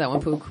 you can have that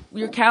one, Pook.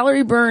 Your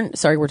calorie burn,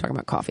 sorry, we're talking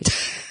about coffee,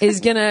 is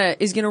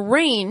gonna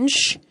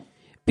range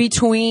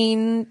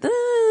between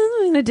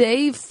in a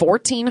day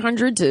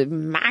 1,400 to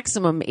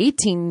maximum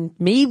 18,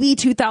 maybe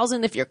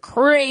 2,000 if you're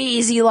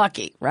crazy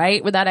lucky,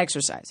 right? Without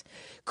exercise,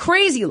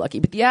 crazy lucky.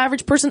 But the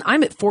average person,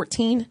 I'm at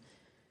 14.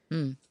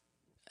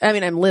 I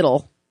mean, I'm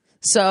little,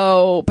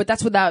 so but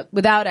that's without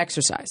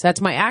exercise. That's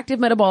my active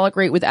metabolic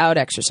rate without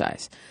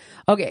exercise.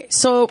 Okay,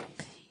 so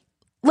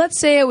let's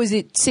say I was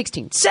at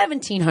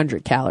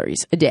 1,700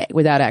 calories a day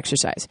without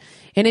exercise,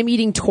 and I'm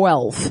eating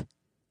 12.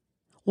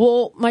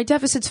 Well, my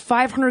deficit's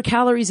 500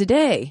 calories a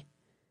day.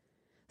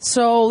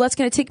 So that's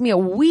going to take me a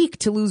week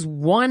to lose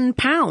 1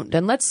 pound.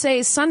 And let's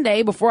say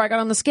Sunday, before I got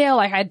on the scale,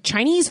 I had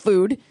Chinese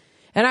food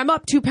and I'm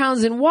up 2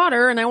 pounds in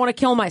water and I want to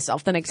kill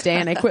myself the next day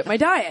and I quit my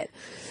diet.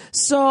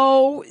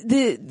 So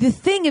the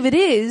thing of it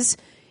is,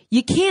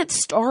 you can't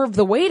starve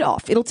the weight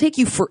off. It'll take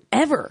you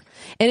forever.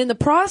 And in the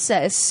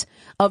process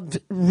of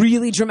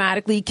really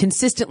dramatically,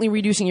 consistently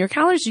reducing your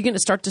calories, you're going to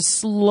start to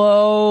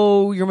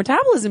slow your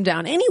metabolism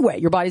down anyway.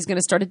 Your body's going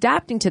to start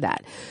adapting to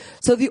that.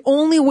 So the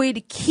only way to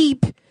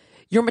keep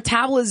your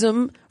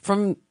metabolism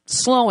from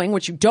slowing,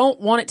 which you don't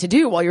want it to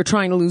do while you're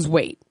trying to lose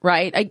weight,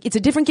 right? It's a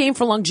different game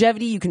for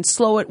longevity. You can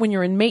slow it when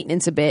you're in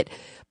maintenance a bit,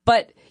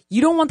 but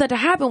you don't want that to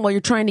happen while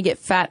you're trying to get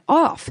fat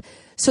off.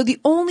 So the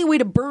only way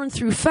to burn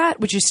through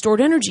fat, which is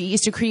stored energy, is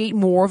to create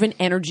more of an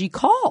energy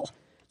call.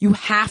 You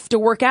have to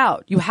work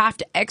out. You have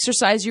to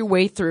exercise your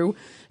way through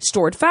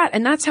stored fat.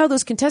 And that's how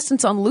those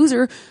contestants on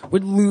Loser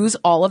would lose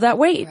all of that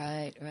weight.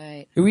 Right,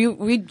 right.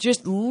 We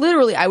just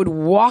literally, I would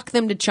walk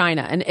them to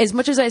China. And as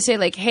much as I say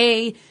like,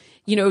 hey,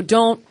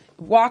 don't,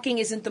 walking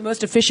isn't the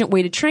most efficient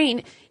way to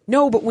train.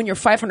 No, but when you're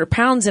 500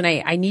 pounds and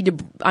I need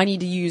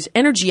to use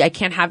energy, I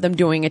can't have them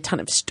doing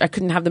I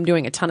couldn't have them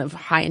doing a ton of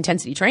high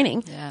intensity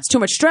training. Yeah. It's too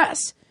much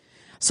stress.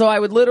 So I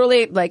would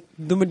literally, like,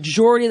 the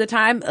majority of the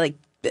time, like,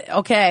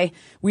 okay,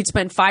 we'd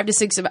spend 5 to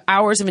 6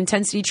 hours of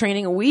intensity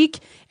training a week.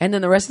 And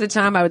then the rest of the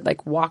time I would,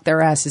 like, walk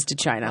their asses to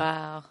China.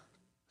 Wow.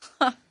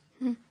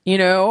 You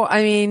know,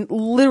 I mean,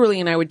 literally,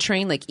 and I would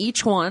train like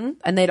each one,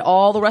 and they'd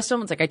all the rest of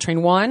them. It's like I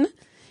train one,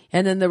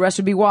 and then the rest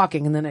would be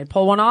walking, and then I'd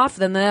pull one off,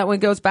 then that one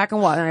goes back and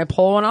walk, and I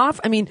pull one off.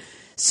 I mean,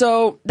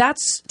 so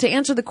that's to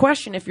answer the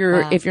question. If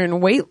you're if you're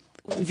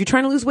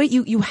trying to lose weight,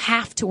 you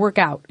have to work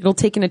out. It'll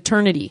take an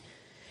eternity,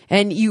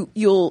 and you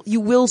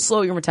will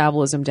slow your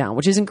metabolism down,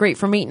 which isn't great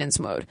for maintenance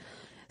mode.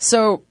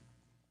 So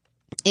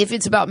if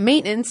it's about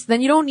maintenance,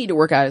 then you don't need to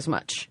work out as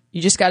much.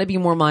 You just got to be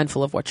more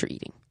mindful of what you're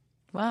eating.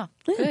 Wow.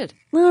 Good.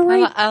 All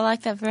right. I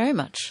like that very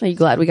much. Are you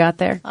glad we got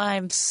there?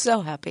 I'm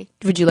so happy.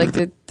 Would you like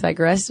to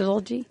digress a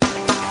little, G?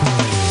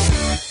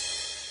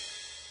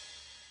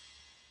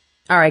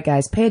 All right,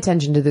 guys, pay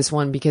attention to this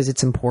one because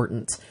it's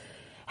important.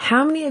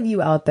 How many of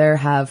you out there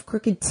have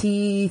crooked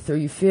teeth, or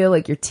you feel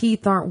like your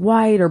teeth aren't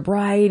white or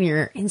bright and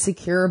you're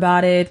insecure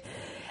about it?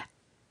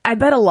 I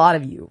bet a lot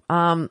of you.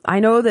 I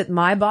know that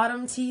my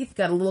bottom teeth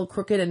got a little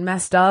crooked and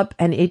messed up,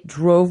 and it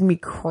drove me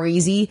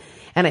crazy,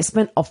 and I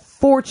spent a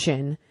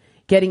fortune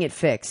getting it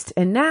fixed.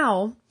 And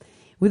now,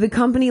 with a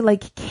company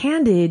like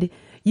Candid,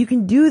 you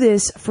can do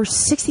this for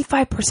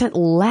 65%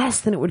 less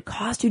than it would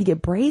cost you to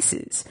get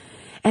braces.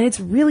 And it's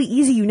really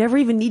easy. You never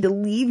even need to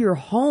leave your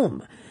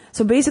home.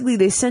 So basically,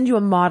 they send you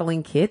a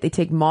modeling kit. They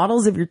take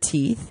models of your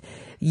teeth.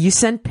 You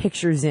send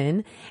pictures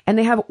in, and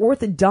they have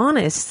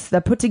orthodontists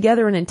that put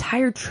together an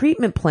entire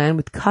treatment plan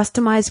with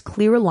customized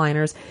clear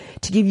aligners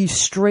to give you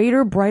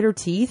straighter, brighter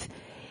teeth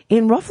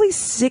in roughly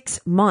 6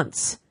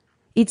 months.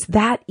 It's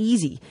that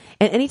easy.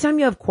 And anytime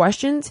you have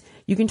questions,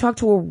 you can talk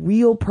to a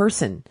real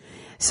person.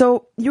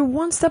 So you're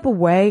one step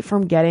away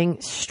from getting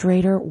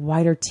straighter,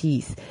 whiter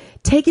teeth.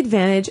 Take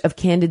advantage of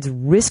Candid's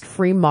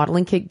risk-free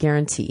modeling kit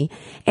guarantee.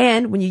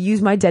 And when you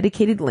use my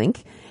dedicated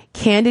link,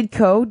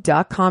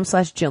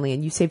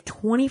 candidco.com/Jillian, you save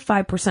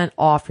 25%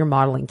 off your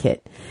modeling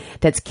kit.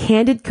 That's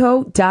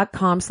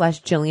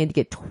candidco.com/Jillian to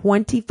get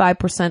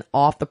 25%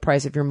 off the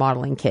price of your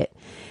modeling kit.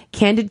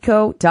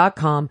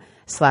 candidco.com/Jillian.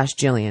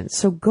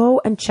 So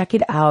go and check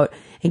it out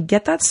and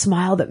get that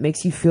smile that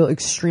makes you feel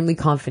extremely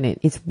confident.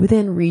 It's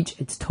within reach.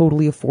 It's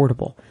totally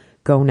affordable.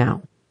 Go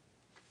now.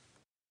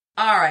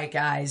 All right,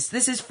 guys,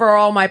 this is for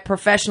all my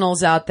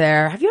professionals out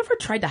there. Have you ever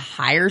tried to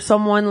hire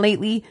someone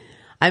lately?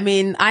 I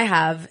mean, I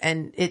have,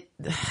 and I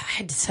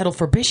had to settle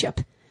for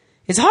Bishop.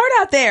 It's hard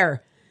out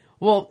there.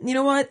 Well, you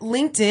know what?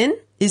 LinkedIn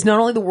is not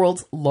only the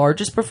world's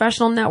largest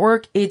professional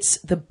network, it's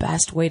the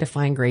best way to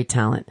find great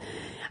talent.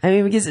 I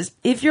mean, because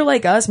if you're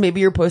like us, maybe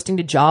you're posting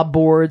to job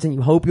boards and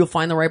you hope you'll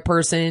find the right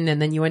person,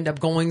 and then you end up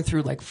going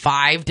through like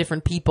 5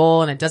 different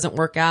people and it doesn't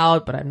work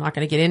out, but I'm not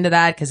going to get into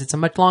that because it's a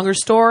much longer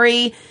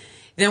story.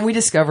 Then we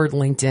discovered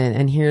LinkedIn,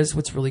 and here's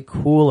what's really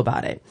cool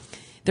about it.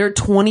 There are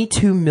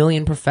 22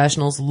 million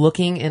professionals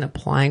looking and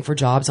applying for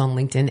jobs on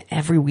LinkedIn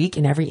every week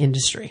in every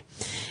industry.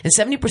 And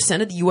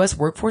 70% of the U.S.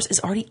 workforce is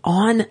already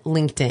on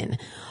LinkedIn.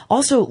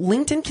 Also,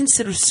 LinkedIn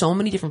considers so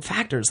many different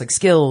factors like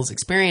skills,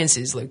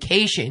 experiences,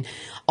 location,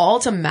 all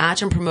to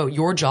match and promote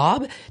your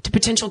job to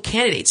potential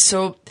candidates.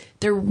 So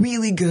they're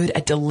really good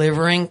at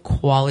delivering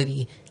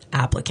quality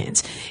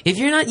applicants. If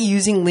you're not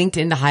using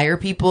LinkedIn to hire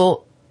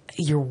people,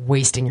 you're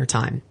wasting your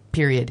time,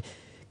 period.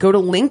 Go to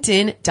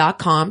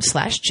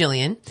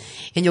linkedin.com/Jillian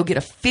and you'll get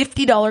a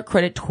 $50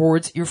 credit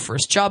towards your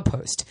first job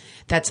post.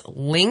 That's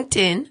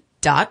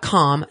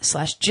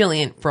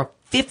linkedin.com/Jillian for a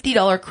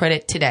 $50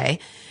 credit today.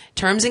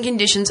 Terms and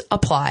conditions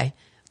apply.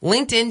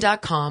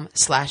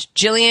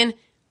 LinkedIn.com/Jillian,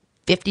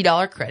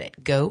 $50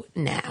 credit. Go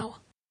now.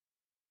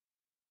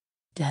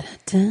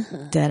 Da-da-da.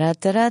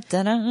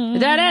 Da-da-da-da-da.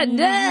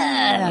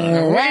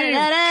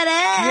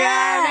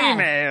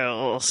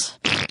 Emails.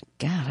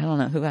 God, I don't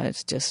know who I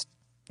was just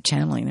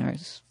channeling there.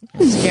 It's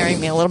scaring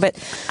me a little bit.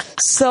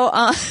 So,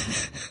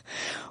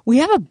 we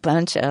have a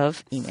bunch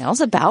of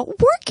emails about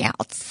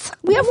workouts.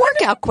 We have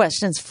workout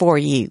questions for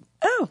you.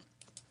 Oh.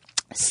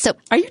 So,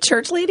 Are you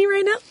church lady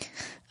right now?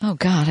 oh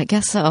God, I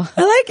guess so.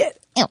 I like it.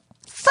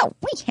 So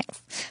we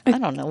have, I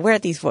don't know where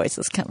these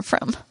voices come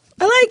from.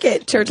 I like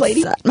it, church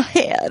lady. Inside my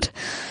head.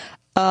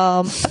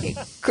 As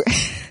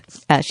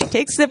she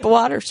takes a sip of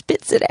water,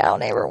 spits it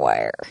out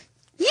everywhere.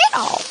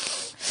 Yeah.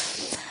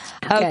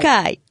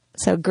 Okay.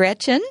 So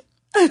Gretchen.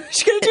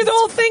 She's going to do the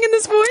whole thing in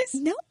this voice?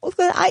 No,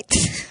 I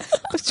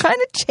was trying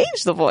to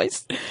change the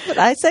voice, but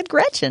I said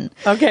Gretchen.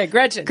 Okay,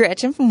 Gretchen.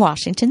 Gretchen from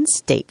Washington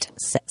State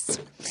says,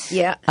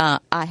 Yeah.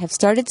 I have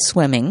started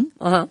swimming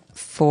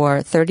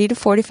for 30 to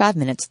 45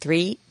 minutes,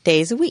 3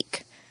 days a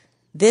week.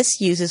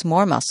 This uses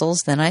more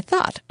muscles than I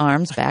thought.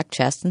 Arms, back,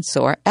 chest, and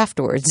sore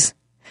afterwards.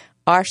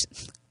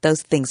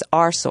 Those things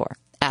are sore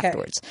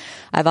afterwards. Okay.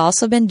 I've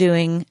also been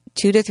doing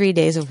 2 to 3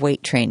 days of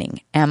weight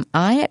training. Am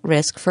I at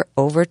risk for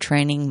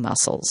overtraining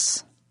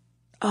muscles?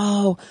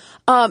 Oh,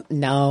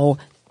 no.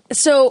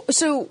 So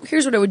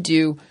here's what I would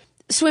do.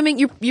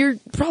 Swimming, you're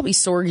probably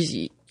sore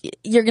because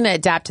you're going to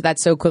adapt to that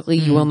so quickly.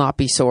 You will not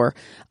be sore.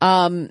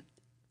 And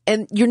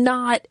you're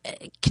not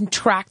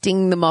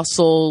contracting the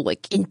muscle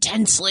like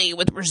intensely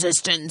with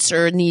resistance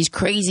or in these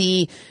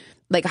crazy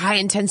like high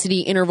intensity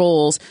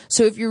intervals.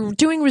 So if you're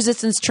doing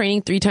resistance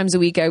training 3 times a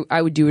week,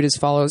 I would do it as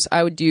follows.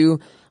 I would do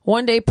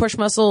one day push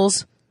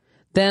muscles.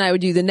 Then I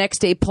would do the next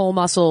day pull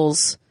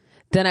muscles.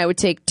 Then I would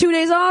take 2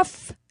 days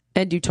off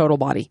and do total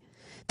body.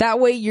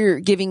 That way you're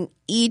giving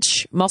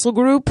each muscle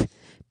group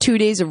 2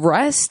 days of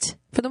rest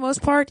for the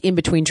most part in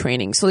between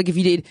training. So like if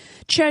you did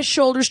chest,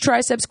 shoulders,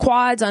 triceps,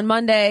 quads on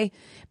Monday,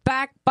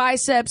 back,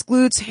 biceps,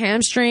 glutes,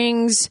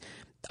 hamstrings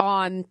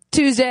on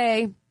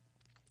Tuesday,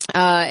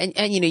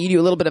 and you do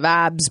a little bit of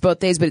abs both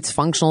days, but it's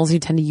functional, so you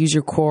tend to use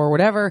your core or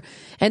whatever.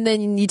 And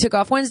then you took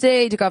off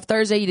Wednesday, you took off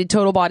Thursday, you did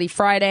total body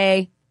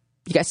Friday,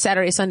 you got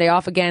Saturday, Sunday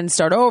off again,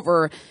 start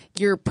over.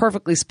 You're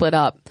perfectly split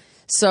up.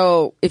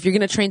 So if you're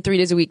going to train 3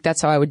 days a week,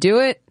 that's how I would do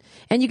it.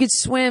 And you could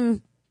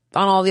swim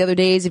on all the other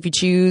days if you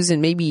choose,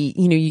 and maybe,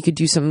 you could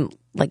do some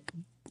like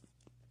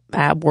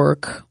ab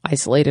work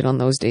isolated on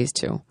those days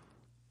too.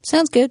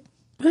 Sounds good.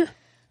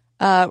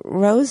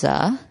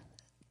 Rosa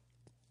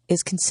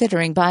is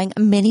considering buying a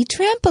mini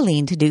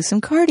trampoline to do some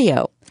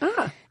cardio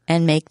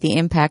and make the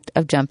impact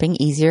of jumping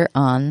easier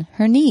on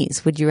her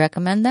knees. Would you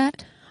recommend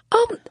that?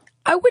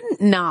 I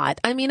wouldn't not.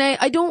 I mean,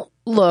 I don't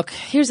look.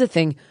 Here's the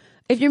thing.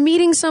 If you're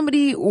meeting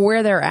somebody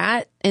where they're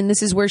at and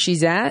this is where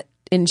she's at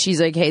and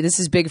she's like, hey, this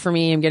is big for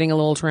me. I'm getting a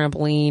little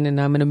trampoline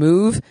and I'm going to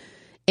move.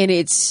 And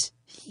it's,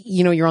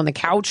 you're on the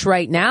couch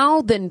right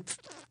now, then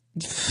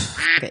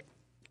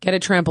get a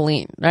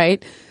trampoline,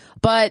 right?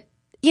 But,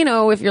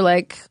 if you're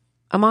like,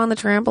 I'm on the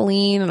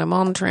trampoline and I'm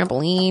on the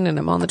trampoline and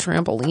I'm on the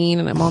trampoline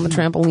and I'm on the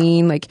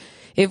trampoline. Like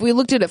if we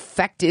looked at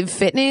effective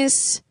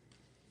fitness,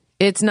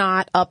 it's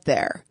not up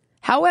there.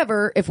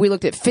 However, if we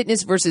looked at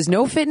fitness versus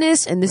no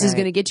fitness and this is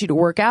going to get you to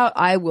work out,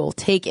 I will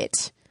take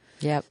it.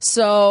 Yep.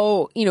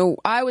 So,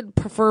 I would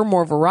prefer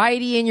more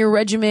variety in your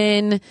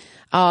regimen.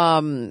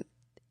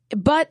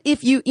 But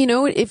if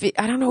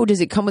I don't know,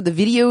 does it come with the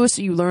video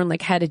so you learn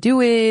like how to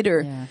do it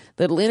or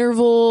little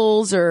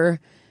intervals or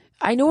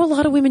I know a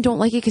lot of women don't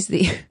like it because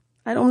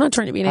I'm not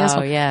trying to be an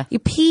asshole. Oh, yeah. You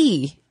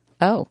pee.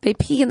 Oh. They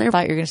pee in their... I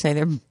thought you were going to say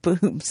their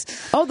boobs.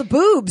 Oh, the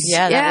boobs.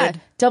 Yeah.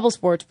 Double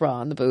sports bra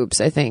on the boobs,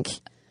 I think.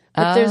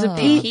 But there's a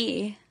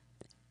pee.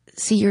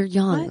 See, you're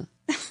young.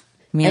 I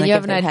mean, and like you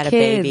haven't had kids.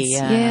 A baby.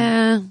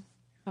 Yeah.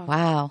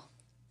 Wow.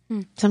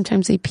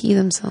 Sometimes they pee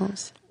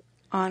themselves.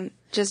 On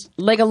just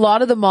like a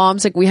lot of the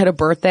moms, like we had a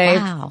birthday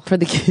for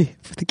the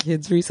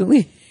kids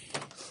recently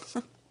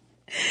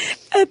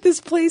at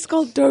this place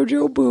called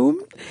Dojo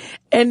Boom,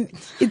 and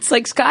it's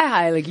like sky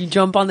high. Like you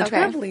jump on the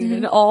trampoline,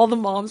 and all the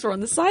moms were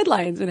on the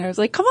sidelines, and I was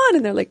like, "Come on!"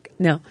 And they're like,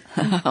 "No."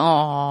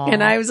 Aww.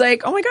 And I was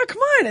like, "Oh my god,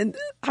 come on!" And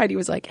Heidi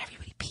was like,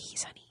 "Everybody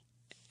pees, honey."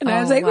 And I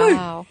was like,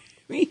 "Wow,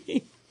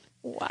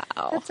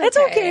 wow, that's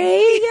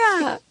okay.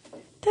 Yeah."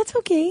 That's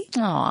okay.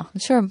 Oh, I'm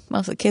sure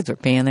most of the kids were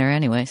peeing there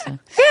anyway. So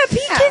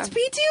kids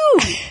pee too.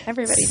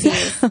 Everybody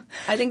pees.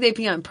 I think they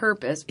pee on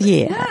purpose.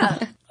 Yeah.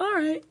 All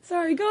right.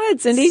 Sorry. Go ahead,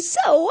 Cindy.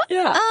 So,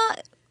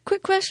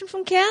 quick question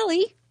from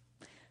Callie.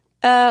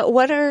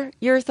 What are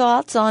your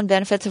thoughts on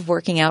benefits of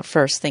working out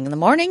first thing in the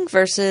morning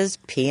versus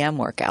PM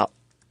workout?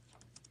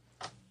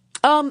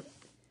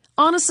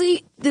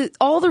 Honestly,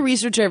 all the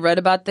research I've read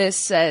about this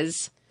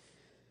says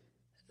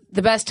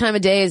the best time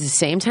of day is the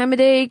same time of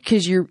day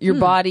because your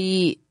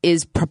body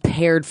is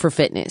prepared for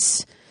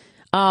fitness.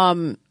 You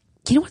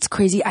know what's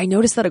crazy? I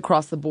noticed that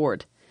across the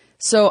board.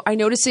 So I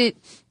notice it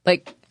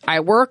like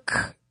I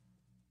work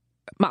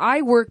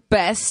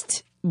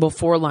best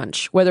before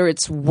lunch, whether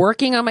it's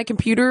working on my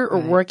computer or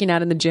working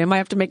out in the gym. I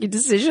have to make a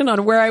decision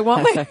on where I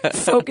want my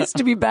focus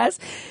to be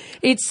best.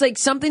 It's like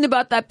something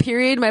about that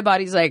period. My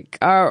body's like,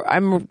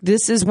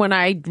 this is when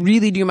I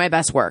really do my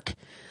best work.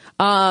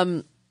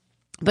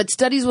 But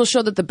studies will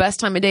show that the best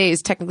time of day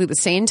is technically the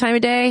same time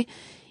of day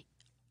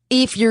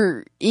if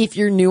you're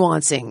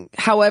nuancing.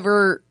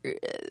 However,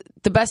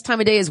 the best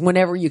time of day is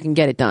whenever you can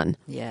get it done.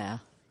 Yeah.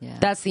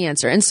 That's the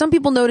answer. And some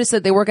people notice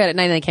that they work out at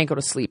night and they can't go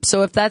to sleep.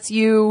 So if that's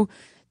you,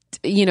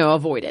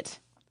 avoid it.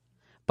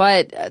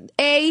 But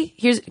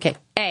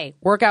A,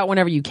 work out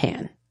whenever you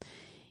can.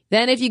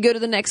 Then if you go to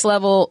the next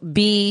level,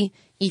 B,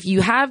 if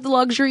you have the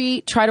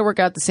luxury, try to work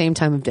out the same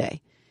time of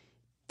day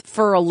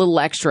for a little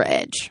extra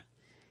edge.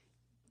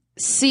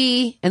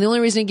 C, and the only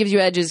reason it gives you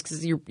edge is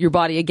because your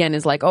body, again,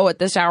 is like, at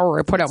this hour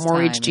I put out more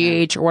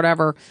HGH or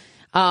whatever.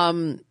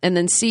 And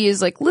then C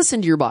is like,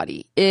 listen to your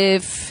body.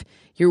 If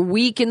you're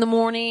weak in the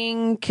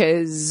morning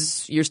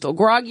because you're still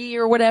groggy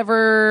or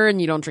whatever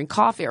and you don't drink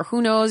coffee or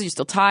who knows, you're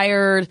still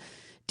tired,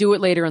 do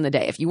it later in the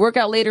day. If you work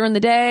out later in the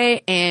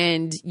day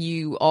and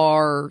you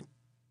are,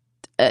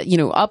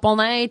 up all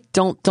night,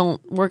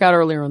 don't work out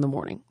earlier in the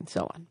morning and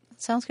so on.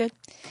 Sounds good.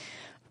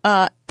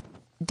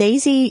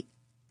 Daisy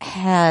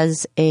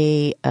has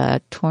a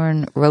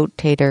torn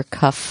rotator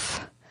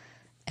cuff.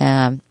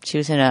 She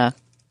was in a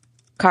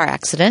car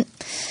accident.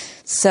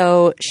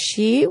 So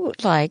she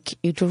would like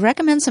you to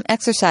recommend some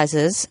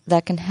exercises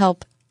that can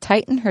help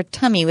tighten her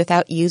tummy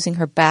without using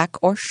her back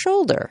or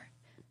shoulder.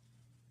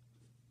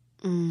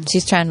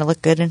 She's trying to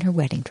look good in her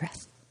wedding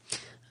dress.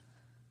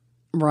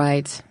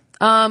 Right.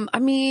 I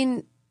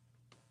mean,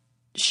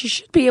 she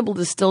should be able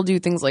to still do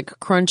things like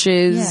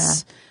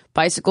crunches,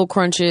 bicycle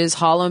crunches,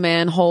 hollow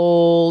man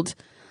hold.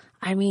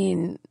 I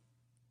mean,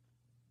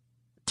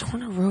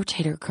 torn a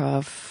rotator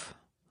cuff.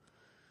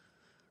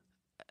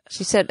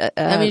 She said,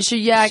 I mean,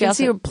 I can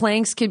see her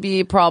planks could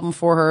be a problem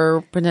for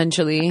her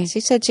potentially. She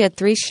said she had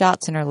 3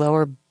 shots in her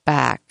lower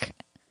back.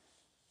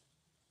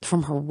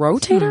 From her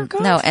rotator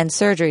cuff? No, and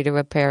surgery to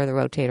repair the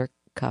rotator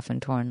cuff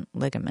and torn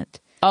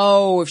ligament.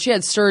 Oh, if she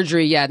had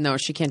surgery, no,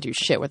 she can't do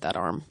shit with that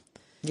arm.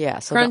 Yeah,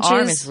 so Crunches, the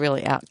arm is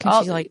really out.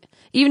 Can she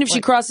even if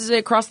she crosses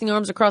it, cross the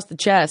arms across the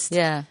chest.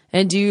 Yeah.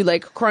 And do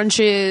like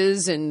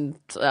crunches and,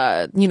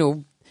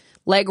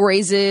 leg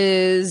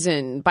raises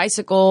and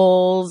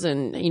bicycles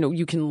and,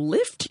 you can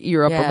lift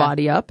your upper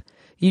body up.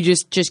 You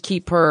just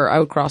keep her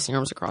out crossing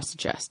arms across the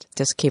chest.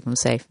 Just keep them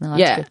safe. No,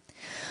 that's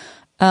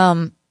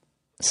good.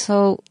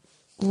 So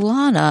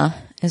Lana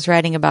is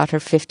writing about her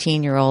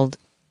 15-year-old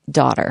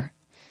daughter,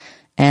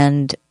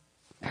 and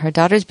her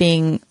daughter's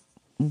being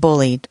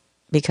bullied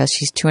because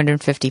she's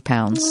 250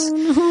 pounds.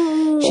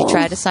 She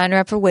tried to sign her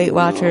up for Weight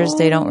Watchers.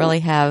 They don't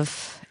really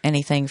have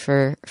anything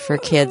for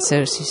kids.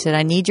 So she said,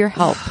 I need your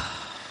help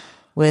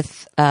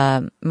with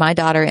my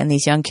daughter and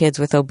these young kids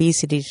with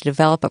obesity to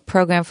develop a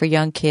program for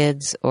young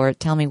kids, or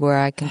tell me where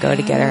I can go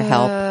to get her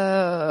help.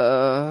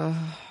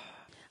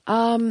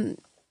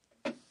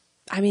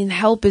 I mean,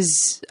 help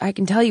is, I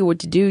can tell you what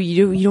to do.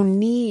 You don't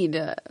need,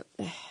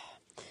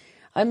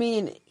 I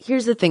mean,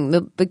 here's the thing.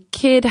 The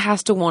kid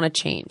has to want to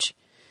change.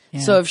 Yeah.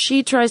 So if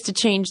she tries to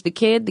change the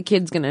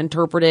kid's going to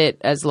interpret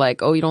it as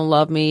like, oh, you don't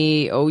love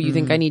me. Oh, you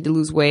think I need to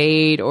lose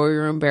weight, or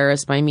you're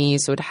embarrassed by me.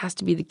 So it has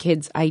to be the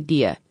kid's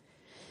idea.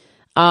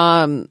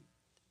 Honestly,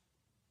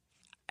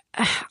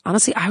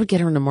 I would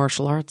get her into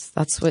martial arts.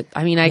 That's what,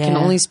 I mean, I can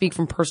only speak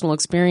from personal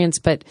experience,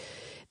 but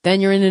then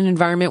you're in an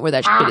environment where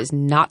that shit is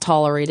not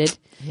tolerated.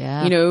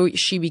 Yeah.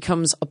 She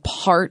becomes a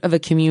part of a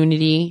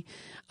community.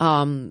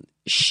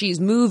 She's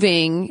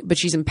moving, but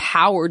she's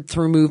empowered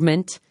through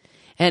movement.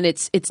 And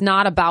it's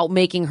not about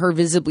making her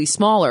visibly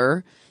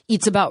smaller.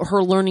 It's about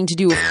her learning to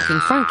do a fucking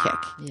front kick.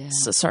 Yeah.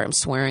 So, sorry, I'm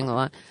swearing a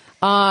lot.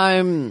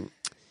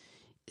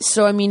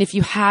 So, I mean, if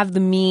you have the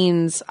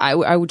means,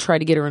 I would try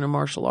to get her into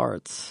martial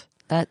arts.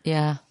 If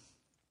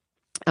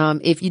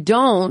you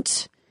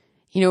don't,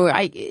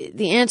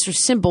 the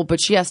answer's simple, but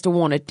she has to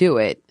want to do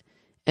it.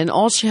 And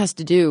all she has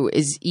to do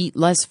is eat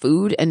less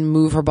food and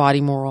move her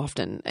body more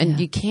often. And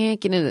you can't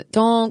get in it.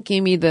 Don't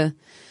give me the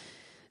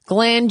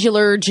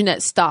glandular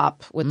Jeanette,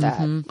 stop with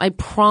that. I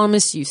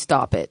promise you,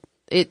 stop it.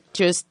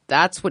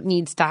 That's what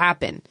needs to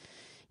happen.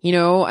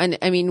 And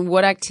I mean,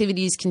 what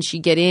activities can she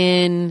get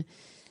in?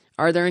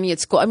 Are there any at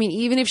school? I mean,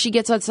 even if she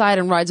gets outside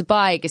and rides a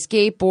bike, a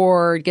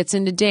skateboard, gets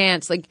into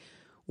dance, like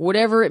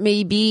whatever it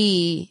may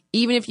be,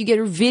 even if you get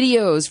her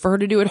videos for her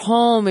to do at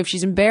home, if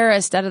she's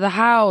embarrassed out of the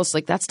house,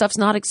 like that stuff's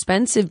not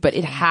expensive, but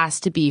it has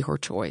to be her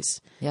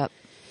choice. Yep.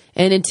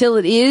 And until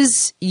it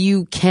is,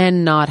 you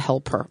cannot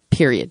help her.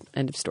 Period.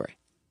 End of story.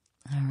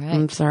 All right.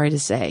 I'm sorry to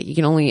say.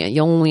 You'll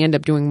only end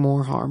up doing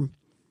more harm.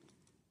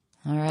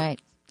 All right.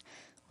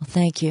 Well,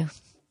 thank you.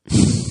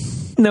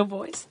 No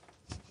voice.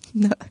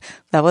 No,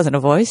 that wasn't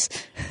a voice.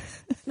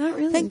 Not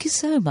really. Thank you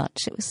so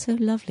much. It was so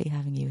lovely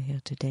having you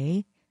here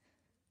today.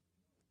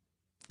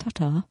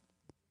 Ta-ta.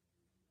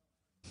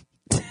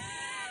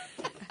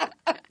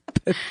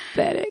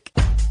 Pathetic.